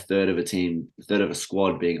a third of a team, a third of a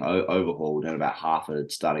squad being overhauled, and about half a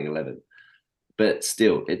starting 11. But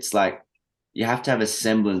still, it's like you have to have a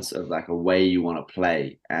semblance of like a way you want to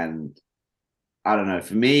play, and I don't know.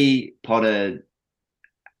 For me, Potter's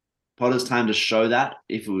time to show that,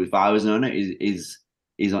 if I was an owner, is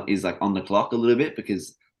like on the clock a little bit,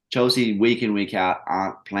 because Chelsea week in, week out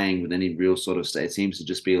aren't playing with any real sort of state. It seems to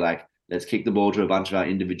just be like, let's kick the ball to a bunch of our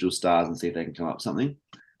individual stars and see if they can come up with something.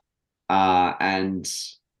 And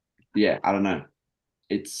yeah, I don't know.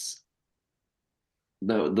 It's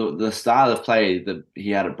the style of play that he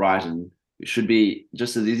had at Brighton should be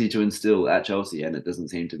just as easy to instill at Chelsea, and it doesn't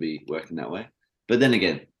seem to be working that way. But then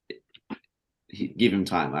again, give him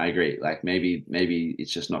time. I agree. Like maybe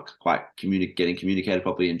it's just not quite getting communicated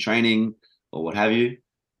properly in training or what have you.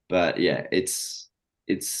 But yeah, it's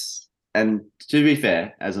and to be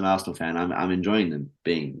fair, as an Arsenal fan, I'm enjoying them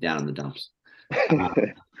being down in the dumps. I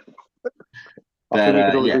think we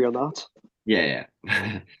can all agree on that. Yeah.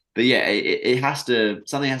 But yeah, it has to,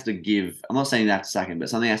 something has to give. I'm not saying they have to sack him, but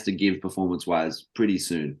something has to give performance-wise pretty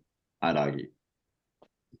soon, I'd argue.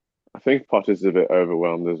 I think Potter's a bit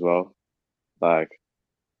overwhelmed as well. Like,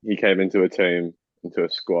 he came into a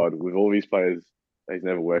squad with all these players that he's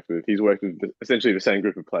never worked with. He's worked with essentially the same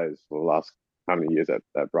group of players for the last how many years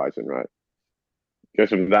at Brighton, right? Goes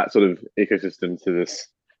from that sort of ecosystem to this,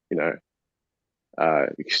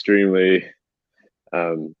 extremely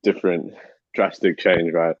different, drastic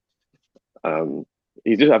change, right? I think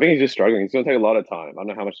he's just struggling. It's going to take a lot of time. I don't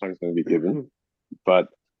know how much time is going to be given, but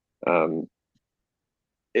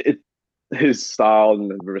his style and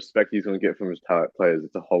the respect he's going to get from his talent players,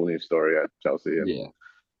 it's a whole new story at Chelsea. And yeah,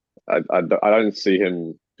 I don't see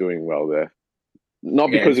him doing well there.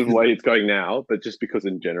 Not because of the way it's going now, but just because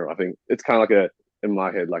in general, I think it's kind of like in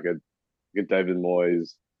my head, like a David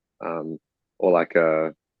Moyes, or like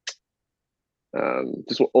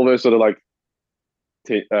just all those sort of like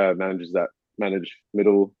managers that manage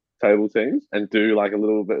middle table teams and do like a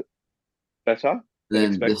little bit better.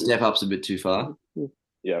 Then the step up's a bit too far.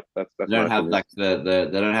 Yeah, that's they don't have like they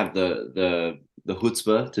don't have the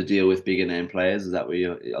chutzpah to deal with bigger name players. Is that what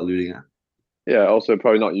you're alluding at? Yeah, also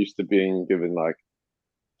probably not used to being given like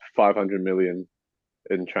 500 million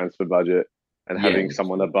in transfer budget and having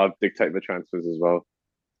someone above dictate the transfers as well.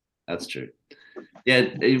 That's true. Yeah,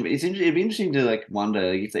 it's interesting. It'd be interesting to like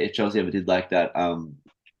wonder like, if Chelsea ever did like that all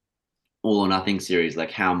or nothing series,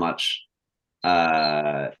 like how much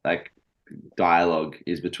like dialogue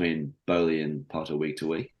is between Bowley and Potter week to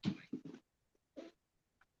week.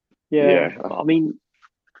 Yeah. I mean,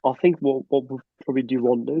 I think what would probably do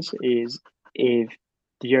wonders is if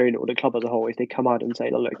the owner or the club as a whole, if they come out and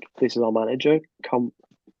say, look, this is our manager, come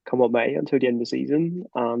what may until the end of the season,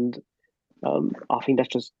 and I think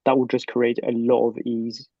that will just create a lot of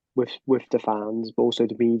ease with the fans, but also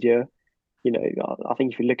the media. You know, I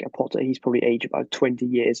think if you look at Potter, he's probably aged about 20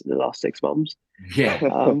 years in the last 6 months. Yeah.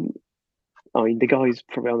 I mean, the guy's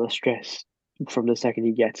probably under stress from the second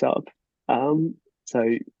he gets up. So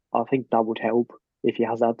I think that would help if he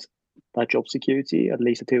has that job security, at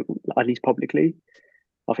least publicly.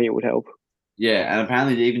 I think it would help. Yeah, and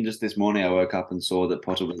apparently even just this morning, I woke up and saw that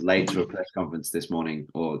Potter was late to a press conference this morning,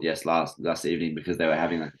 or yes, last evening, because they were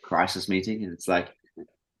having like a crisis meeting, and it's like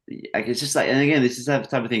it's just like, and again, this is the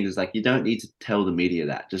type of thing. It's like you don't need to tell the media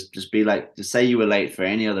that. Just be like, just say you were late for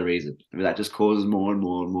any other reason. That just causes more and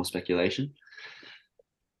more and more speculation.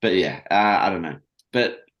 But yeah, I don't know.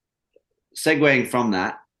 But segueing from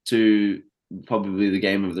that to probably the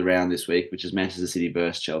game of the round this week, which is Manchester City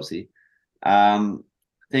versus Chelsea.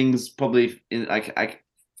 Things probably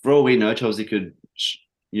for all we know, Chelsea could,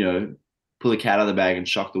 pull a cat out of the bag and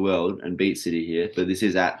shock the world and beat City here. But this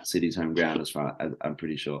is at City's home ground, as far as I'm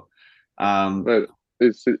pretty sure. Wait,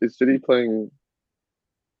 is City playing?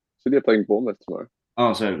 City are playing Bournemouth tomorrow.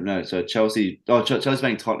 Oh, so no, so Chelsea. Oh, Chelsea's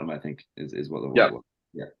playing Tottenham, I think, is what the word was.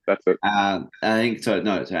 Yeah, that's it. I think so.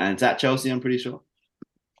 No, so, and it's at Chelsea. I'm pretty sure.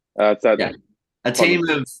 It's at a team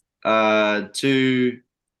of two.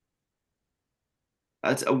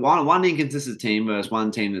 It's one inconsistent team versus one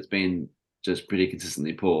team that's been just pretty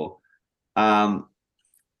consistently poor. I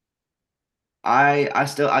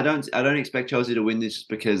don't expect Chelsea to win this just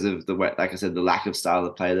because of like I said, the lack of style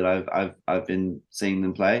of play that I've been seeing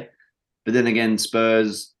them play. But then again,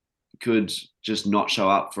 Spurs could just not show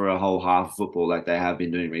up for a whole half of football like they have been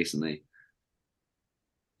doing recently.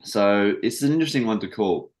 So it's an interesting one to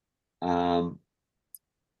call.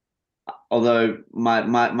 Although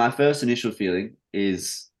my first initial feeling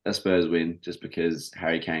is a Spurs win, just because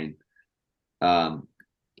Harry Kane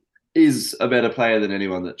is a better player than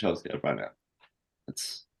anyone that Chelsea have right now.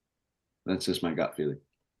 That's just my gut feeling.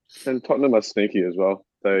 And Tottenham are sneaky as well.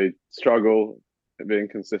 They struggle at being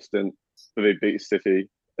consistent, but they beat City.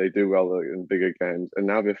 They do well in bigger games, and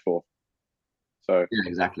now they're fourth. So yeah,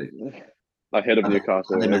 exactly. Ahead of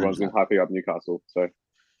Newcastle, everyone's been hyping up Newcastle. So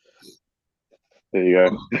there you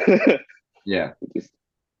go. Yeah.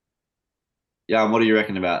 Yeah, and what do you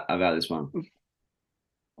reckon about this one?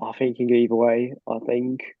 I think it can go either way. I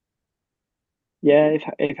think, yeah,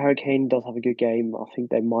 if Harry Kane does have a good game, I think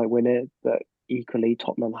they might win it. But equally,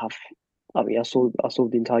 Tottenham have. I mean, I saw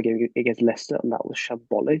the entire game against Leicester, and that was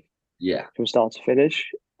shambolic. Yeah, from start to finish.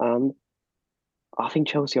 And I think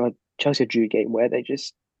Chelsea are due a game where they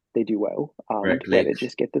do well, where they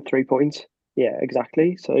just get the 3 points. Yeah,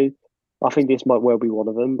 exactly. So I think this might well be one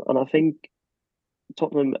of them. And I think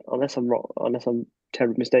Tottenham, unless I'm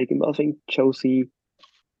terribly mistaken, but I think Chelsea,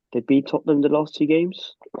 they beat Tottenham the last 2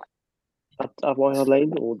 games at White Hart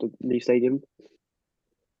Lane or the new stadium.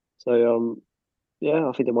 So yeah,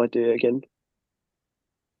 I think they might do it again.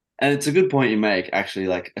 And it's a good point you make, actually.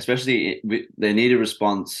 Like, especially they need a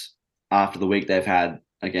response after the week they've had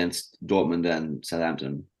against Dortmund and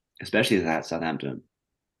Southampton, especially at Southampton.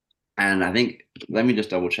 And I think, let me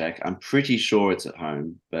just double check. I'm pretty sure it's at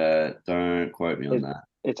home, but don't quote me on that.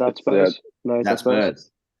 It's at Spurs. No, it's at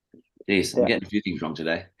Spurs. Jeez, I'm getting a few things wrong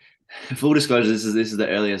today. Full disclosure: this is the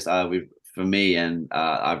earliest for me, and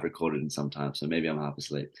I've recorded in some time, so maybe I'm half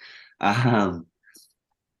asleep. But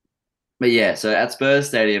yeah, so at Spurs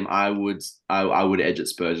Stadium, I would edge at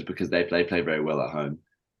Spurs because they play very well at home.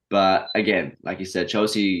 But again, like you said,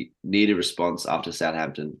 Chelsea need a response after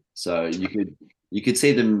Southampton, so you could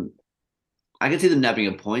see them. I can see them nabbing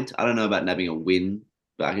a point. I don't know about nabbing a win,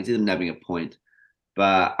 but I can see them nabbing a point.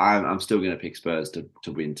 But I'm still going to pick Spurs to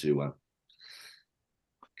win 2-1.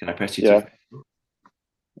 Can I press you? Yeah,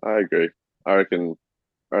 I agree. I reckon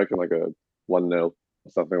like a 1-0 or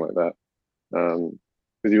something like that.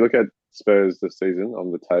 Because you look at Spurs this season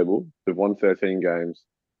on the table, they've won 13 games,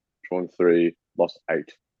 drawn 3, lost 8.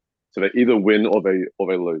 So they either win or they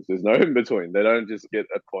lose. There's no in between. They don't just get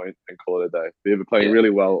a point and call it a day. They're either playing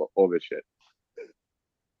really well or they're shit.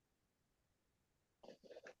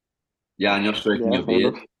 Yeah, and you're stroking your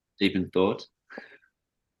beard, deep in thought.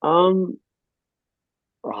 To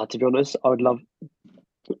be honest, I'd love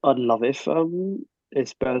if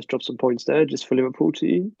Spurs drop some points there just for Liverpool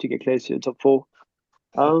to get close to the top 4.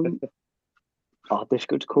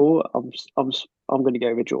 Difficult to call. I'm going to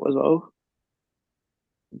go with a draw as well.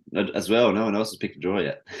 as well. No one else has picked a draw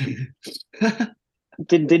yet.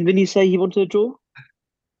 Didn't Vinny say he wanted a draw?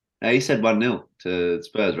 No, he said 1-0 to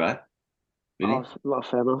Spurs, right? Vinny? Oh, well,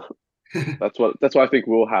 fair enough. That's what I think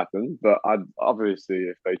will happen. But obviously,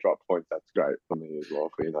 if they drop points, that's great for me as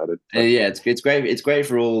well for United. So. Yeah, it's great. It's great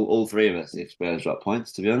for all three of us if Spurs drop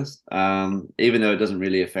points. To be honest, even though it doesn't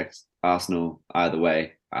really affect Arsenal either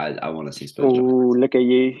way, I want to see Spurs drop. Oh, look at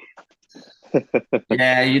you!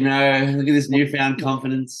 Yeah, look at this newfound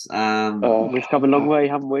confidence. We've come a long way,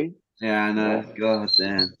 haven't we? Yeah, I know. God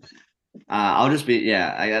damn. I'll just be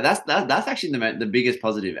that's actually the biggest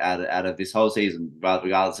positive out of this whole season,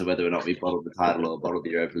 regardless of whether or not we bottled the title or bottled the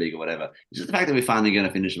Europa League or whatever. It's just the fact that we're finally going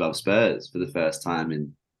to finish above Spurs for the first time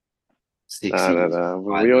in 6 years. No.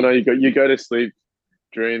 We all know you go to sleep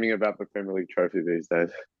dreaming about the Premier League trophy these days.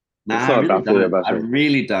 No, I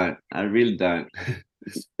really don't. I really don't.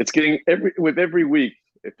 It's getting with every week.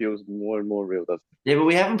 It feels more and more real, doesn't it? Yeah, but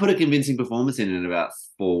we haven't put a convincing performance in about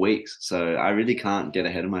 4 weeks, so I really can't get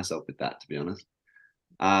ahead of myself with that, to be honest.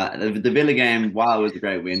 The Villa game, while it was a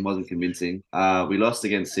great win, wasn't convincing. We lost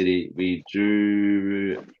against City. We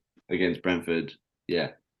drew against Brentford. Yeah.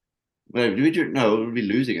 Wait, did we drew? No, did we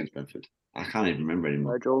lose against Brentford? I can't even remember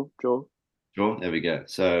anymore. Draw. There we go.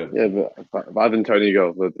 So yeah, but Ivan Tony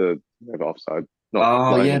got the offside. The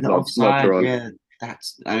offside. Yeah.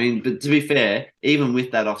 But to be fair, even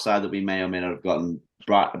with that offside that we may or may not have gotten,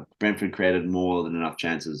 Brentford created more than enough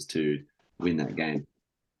chances to win that game.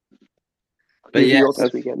 But Who have you got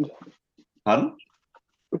this weekend? Pardon?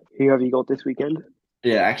 Who have you got this weekend?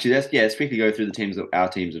 Yeah, actually, let's quickly go through the teams that our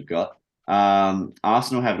teams have got.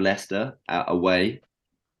 Arsenal have Leicester away.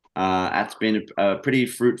 That's been a pretty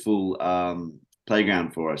fruitful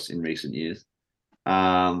playground for us in recent years.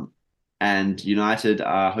 And United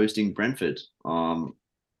are hosting Brentford on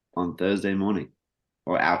Thursday morning,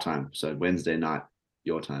 or our time, so Wednesday night,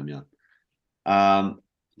 your time, yeah.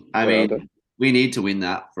 We need to win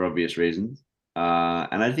that for obvious reasons,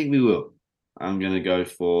 and I think we will. I'm going to go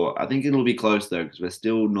for. I think it'll be close though because we're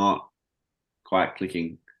still not quite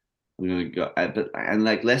clicking. I'm going to go, and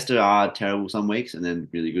like Leicester are terrible some weeks and then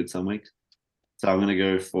really good some weeks, so I'm going to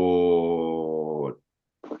go for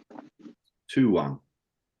 2-1.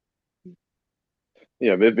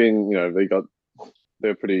 Yeah, they've been,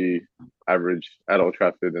 they're pretty average at Old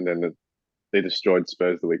Trafford, and then they destroyed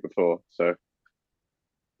Spurs the week before. So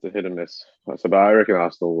it's a hit and miss. So, but I reckon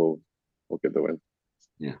Arsenal will get the win.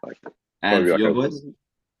 Yeah. And for your boys?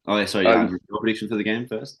 Oh, yeah, sorry. Your prediction for the game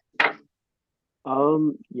first?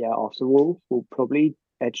 Yeah, Arsenal will probably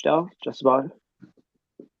edge down just about.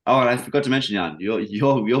 Oh, and I forgot to mention, Jan,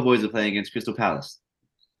 your boys are playing against Crystal Palace.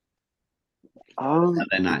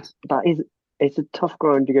 Saturday night. It's a tough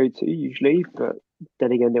ground to go to usually, but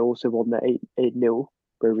then again, they also won the 8-0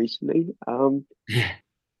 very recently. Yeah.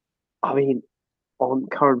 I mean, on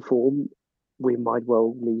current form, we might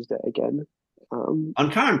well lose that again.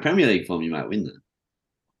 On current Premier League form, you might win that.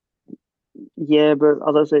 Yeah, but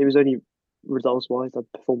as I say, it was only results-wise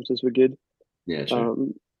that performances were good. Yeah,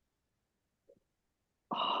 true.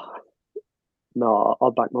 No,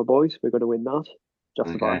 I'll back my boys. We're going to win that.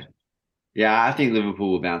 Just about. Yeah, I think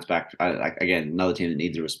Liverpool will bounce back. Again, another team that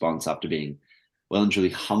needs a response after being well and truly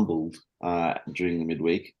humbled during the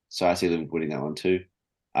midweek. So I see Liverpool winning that one too.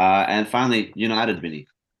 And finally, United, Vinny.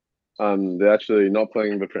 They're actually not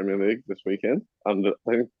playing the Premier League this weekend. I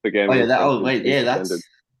think the game. Oh yeah, that's.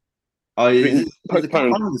 Oh, is the Cup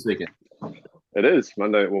Final this weekend? It is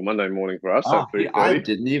Monday morning for us. Oh, I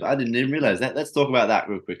didn't even realize that. Let's talk about that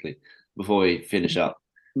real quickly before we finish up.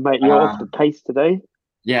 Mate, you're off the pace today.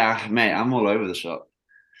 Yeah, mate, I'm all over the shop.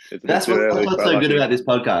 That's what's so good about this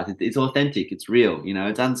podcast. It's authentic. It's real.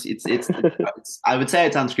 It's I would say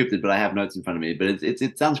it's unscripted, but I have notes in front of me. But it's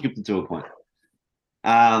unscripted to a point.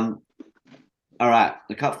 All right,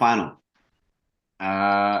 the Cup Final.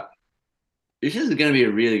 This is going to be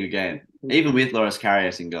a really good game, even with Loris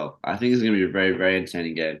Karius in goal. I think it's going to be a very, very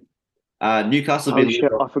entertaining game. Newcastle. Oh shit!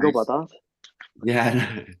 I forgot about that.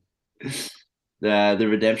 Yeah, the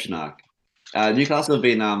redemption arc. Newcastle have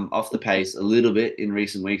been off the pace a little bit in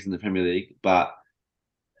recent weeks in the Premier League, but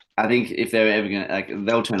I think if they're ever going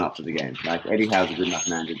they'll turn up to the game. Like Eddie Howe's a good enough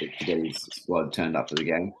manager to get his squad turned up to the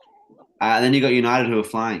game. And then you got United who are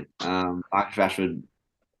flying. Marcus Rashford,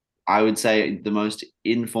 I would say the most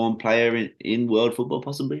informed player in world football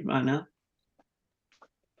possibly right now.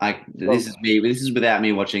 This is without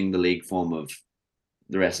me watching the league form of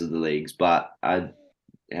the rest of the leagues, but I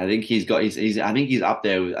think he's got. I think he's up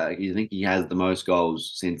there. I think he has the most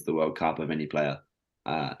goals since the World Cup of any player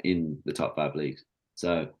in the top 5 leagues.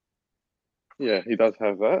 So, yeah, he does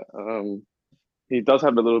have that. He does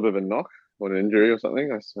have a little bit of a knock an injury or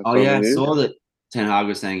something. I Oh saw in yeah, the I news. saw that Ten Hag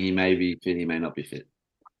was saying he may be fit, he may not be fit.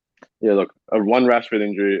 Yeah, look, one Rashford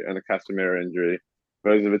injury and a Casemiro injury.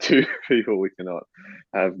 Those are the two people we cannot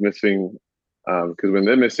have missing. Because when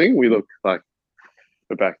they're missing, we look like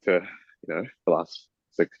we're back to the last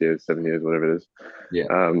 6 years, 7 years, whatever it is.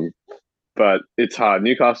 Yeah. But it's hard.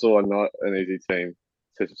 Newcastle are not an easy team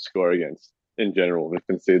to score against in general. They've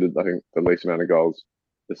conceded, I think, the least amount of goals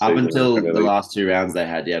this Up season until in the the League. last 2 rounds they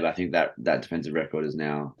had, yeah, but I think that defensive record is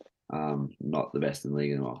now not the best in the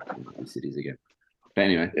league anymore. The Cities again. But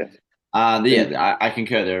anyway, Yeah. I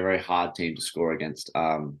concur. They're a very hard team to score against.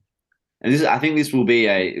 And I think this will be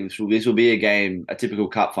a game, a typical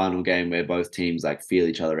cup final game where both teams like feel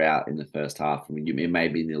each other out in the first half. I mean, it may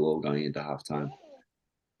be 0-0 going into halftime.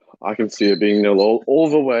 I can see it being 0-0 all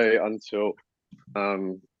the way until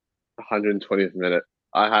 120th minute.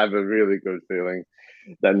 I have a really good feeling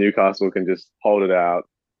that Newcastle can just hold it out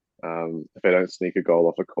if they don't sneak a goal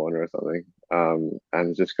off a corner or something,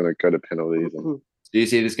 and just going to go to penalties. And do you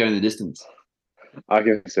see this going the distance? I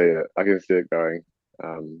can see it. I can see it going.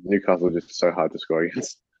 Newcastle is just so hard to score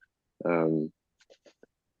against.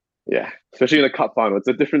 Yeah, especially in a cup final. It's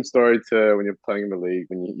a different story to when you're playing in the league,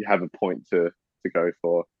 when you have a point to go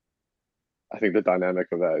for. I think the dynamic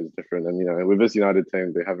of that is different. And, with this United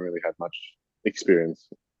team, they haven't really had much experience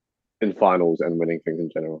in finals and winning things in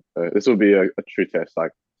general. So this will be a true test.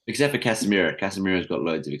 Except for Casemiro. Casemiro's got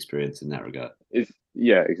loads of experience in that regard.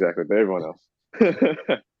 Yeah, exactly. But everyone else.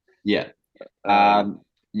 Yeah.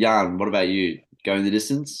 Jan, what about you? Going the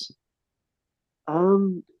distance?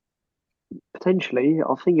 Potentially.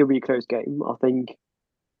 I think it'll be a close game. I think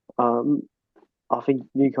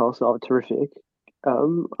Newcastle are terrific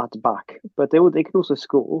at the back, but they can also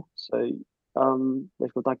score. So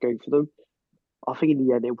they've got that going for them. I think in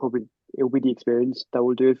the end it'll be the experience that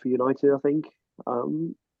will do it for United. I think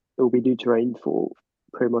it will be new terrain for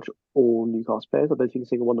pretty much all Newcastle players. I don't think a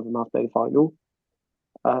single one of them have played a final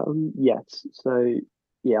yet. So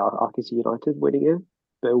yeah, I can see United winning it,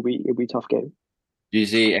 but it'll be a tough game. Do you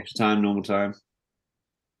see extra time, normal time?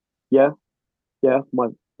 Yeah,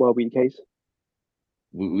 might well be the case.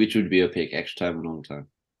 Which would be your pick, extra time or normal time?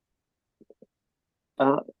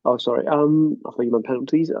 Sorry. I thought you meant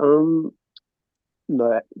penalties.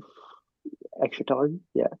 No, extra time.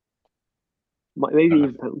 Yeah, maybe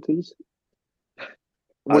even penalties.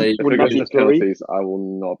 If it goes to penalties, I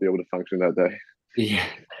will not be able to function that day. Yeah.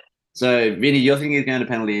 So, Vinny, you're thinking it's going to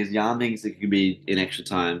penalties. Jan thinks it could be in extra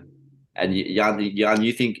time. And Jan,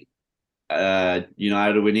 you think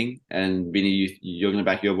United are winning, and Vinny, you're going to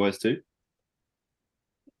back your boys too?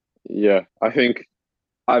 Yeah, I think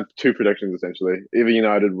I have 2 predictions essentially. Either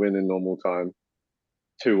United win in normal time,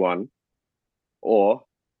 2-1, or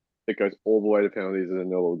it goes all the way to penalties as a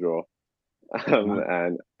 0-0 draw.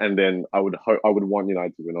 And then I would want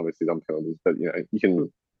United to win, obviously on penalties, but you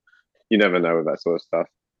never know with that sort of stuff.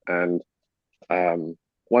 And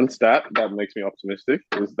one stat that makes me optimistic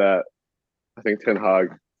is that I think Ten Hag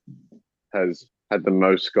has had the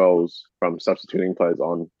most goals from substituting players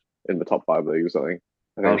on in the top 5 leagues or something.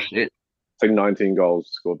 Oh shit! It's like 19 goals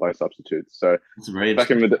scored by substitutes. So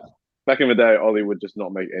back in the day, Ollie would just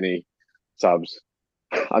not make any subs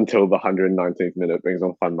until the 119th minute, brings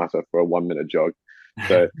on Juan Mata for a 1-minute jog.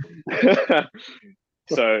 So,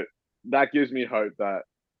 so that gives me hope that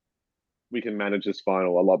we can manage this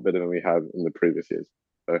final a lot better than we have in the previous years.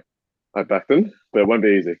 So I back them, but it won't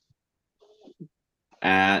be easy.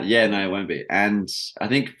 Yeah, no, it won't be. And I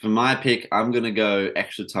think for my pick, I'm gonna go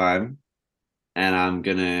extra time, and I'm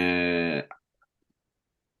gonna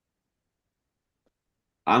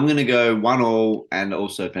go 1-1 and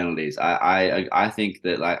also penalties. I think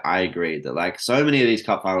that I agree that so many of these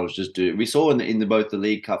cup finals just do. We saw in both the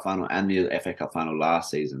League Cup final and the FA Cup final last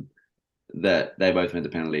season that they both went to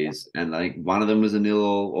penalties, and I think one of them was a 0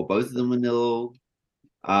 or both of them were 0.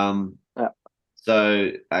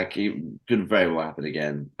 So it could very well happen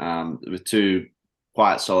again with 2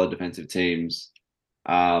 quite solid defensive teams.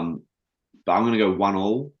 But I'm going to go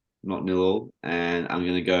 1-1, not 0, and I'm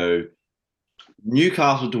going to go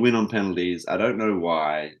Newcastle to win on penalties. I don't know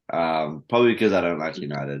why. Probably because I don't like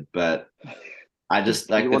United, but I just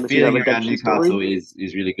the feeling around Newcastle is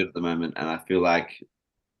really good at the moment, and I feel like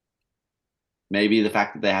maybe the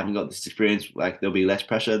fact that they haven't got this experience, there'll be less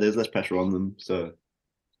pressure. There's less pressure on them, so.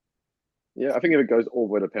 Yeah, I think if it goes all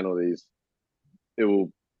the way to penalties, it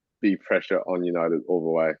will be pressure on United all the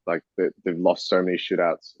way. They've lost so many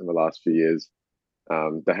shootouts in the last few years.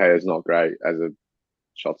 De Gea is not great as a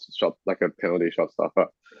shot like a penalty shot stopper.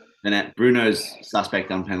 And Bruno's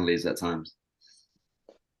suspect on penalties at times.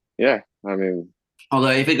 Yeah, I mean,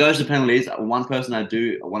 Although if it goes to penalties, one person I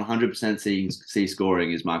do 100% see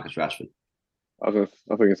scoring is Marcus Rashford. I was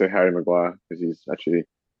going to say Harry Maguire because he's actually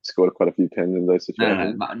scored quite a few pens in those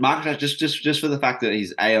situations. No. Marcus Rashford, just for the fact that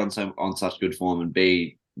he's A, on such good form, and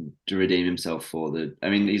B, to redeem himself for the. I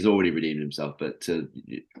mean, he's already redeemed himself, but to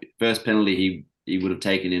first penalty he would have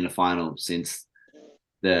taken in a final since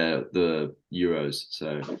the Euros.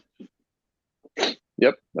 So.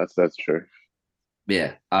 Yep, that's true.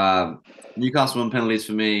 Yeah. Newcastle on penalties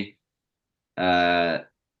for me.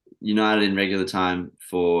 United in regular time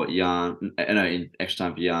for Jan. No, in extra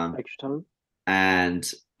time for Jan. Extra time. And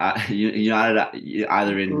United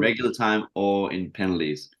either in regular time or in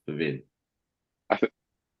penalties for Vin.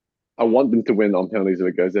 I want them to win on penalties if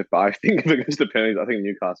it goes there, but I think if it goes to penalties, I think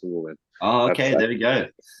Newcastle will win. Oh, okay. There we go.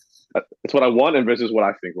 It's what I want and versus what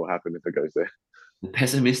I think will happen if it goes there. The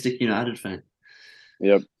pessimistic United fan.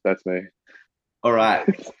 Yep, that's me. All right.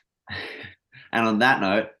 And on that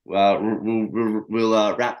note,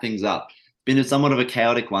 we'll wrap things up. Been somewhat of a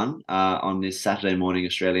chaotic one on this Saturday morning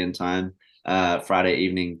Australian time, Friday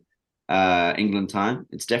evening England time.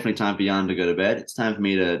 It's definitely time for Jan to go to bed. It's time for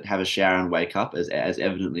me to have a shower and wake up. As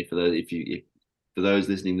evidently for those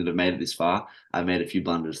listening that have made it this far, I've made a few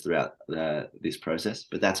blunders throughout this process,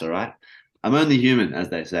 but that's all right. I'm only human, as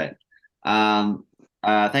they say.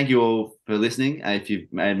 Thank you all for listening. If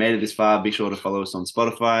you've made it this far, be sure to follow us on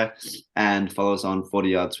Spotify and follow us on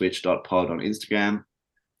 40yardswitch.pod on Instagram.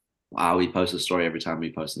 We post a story every time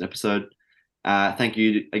we post an episode. Thank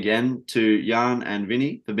you again to Jan and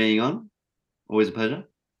Vinny for being on. Always a pleasure.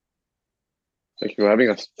 Thank you for having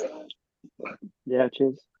us. Yeah,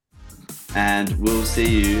 cheers. And we'll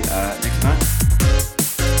see you next time.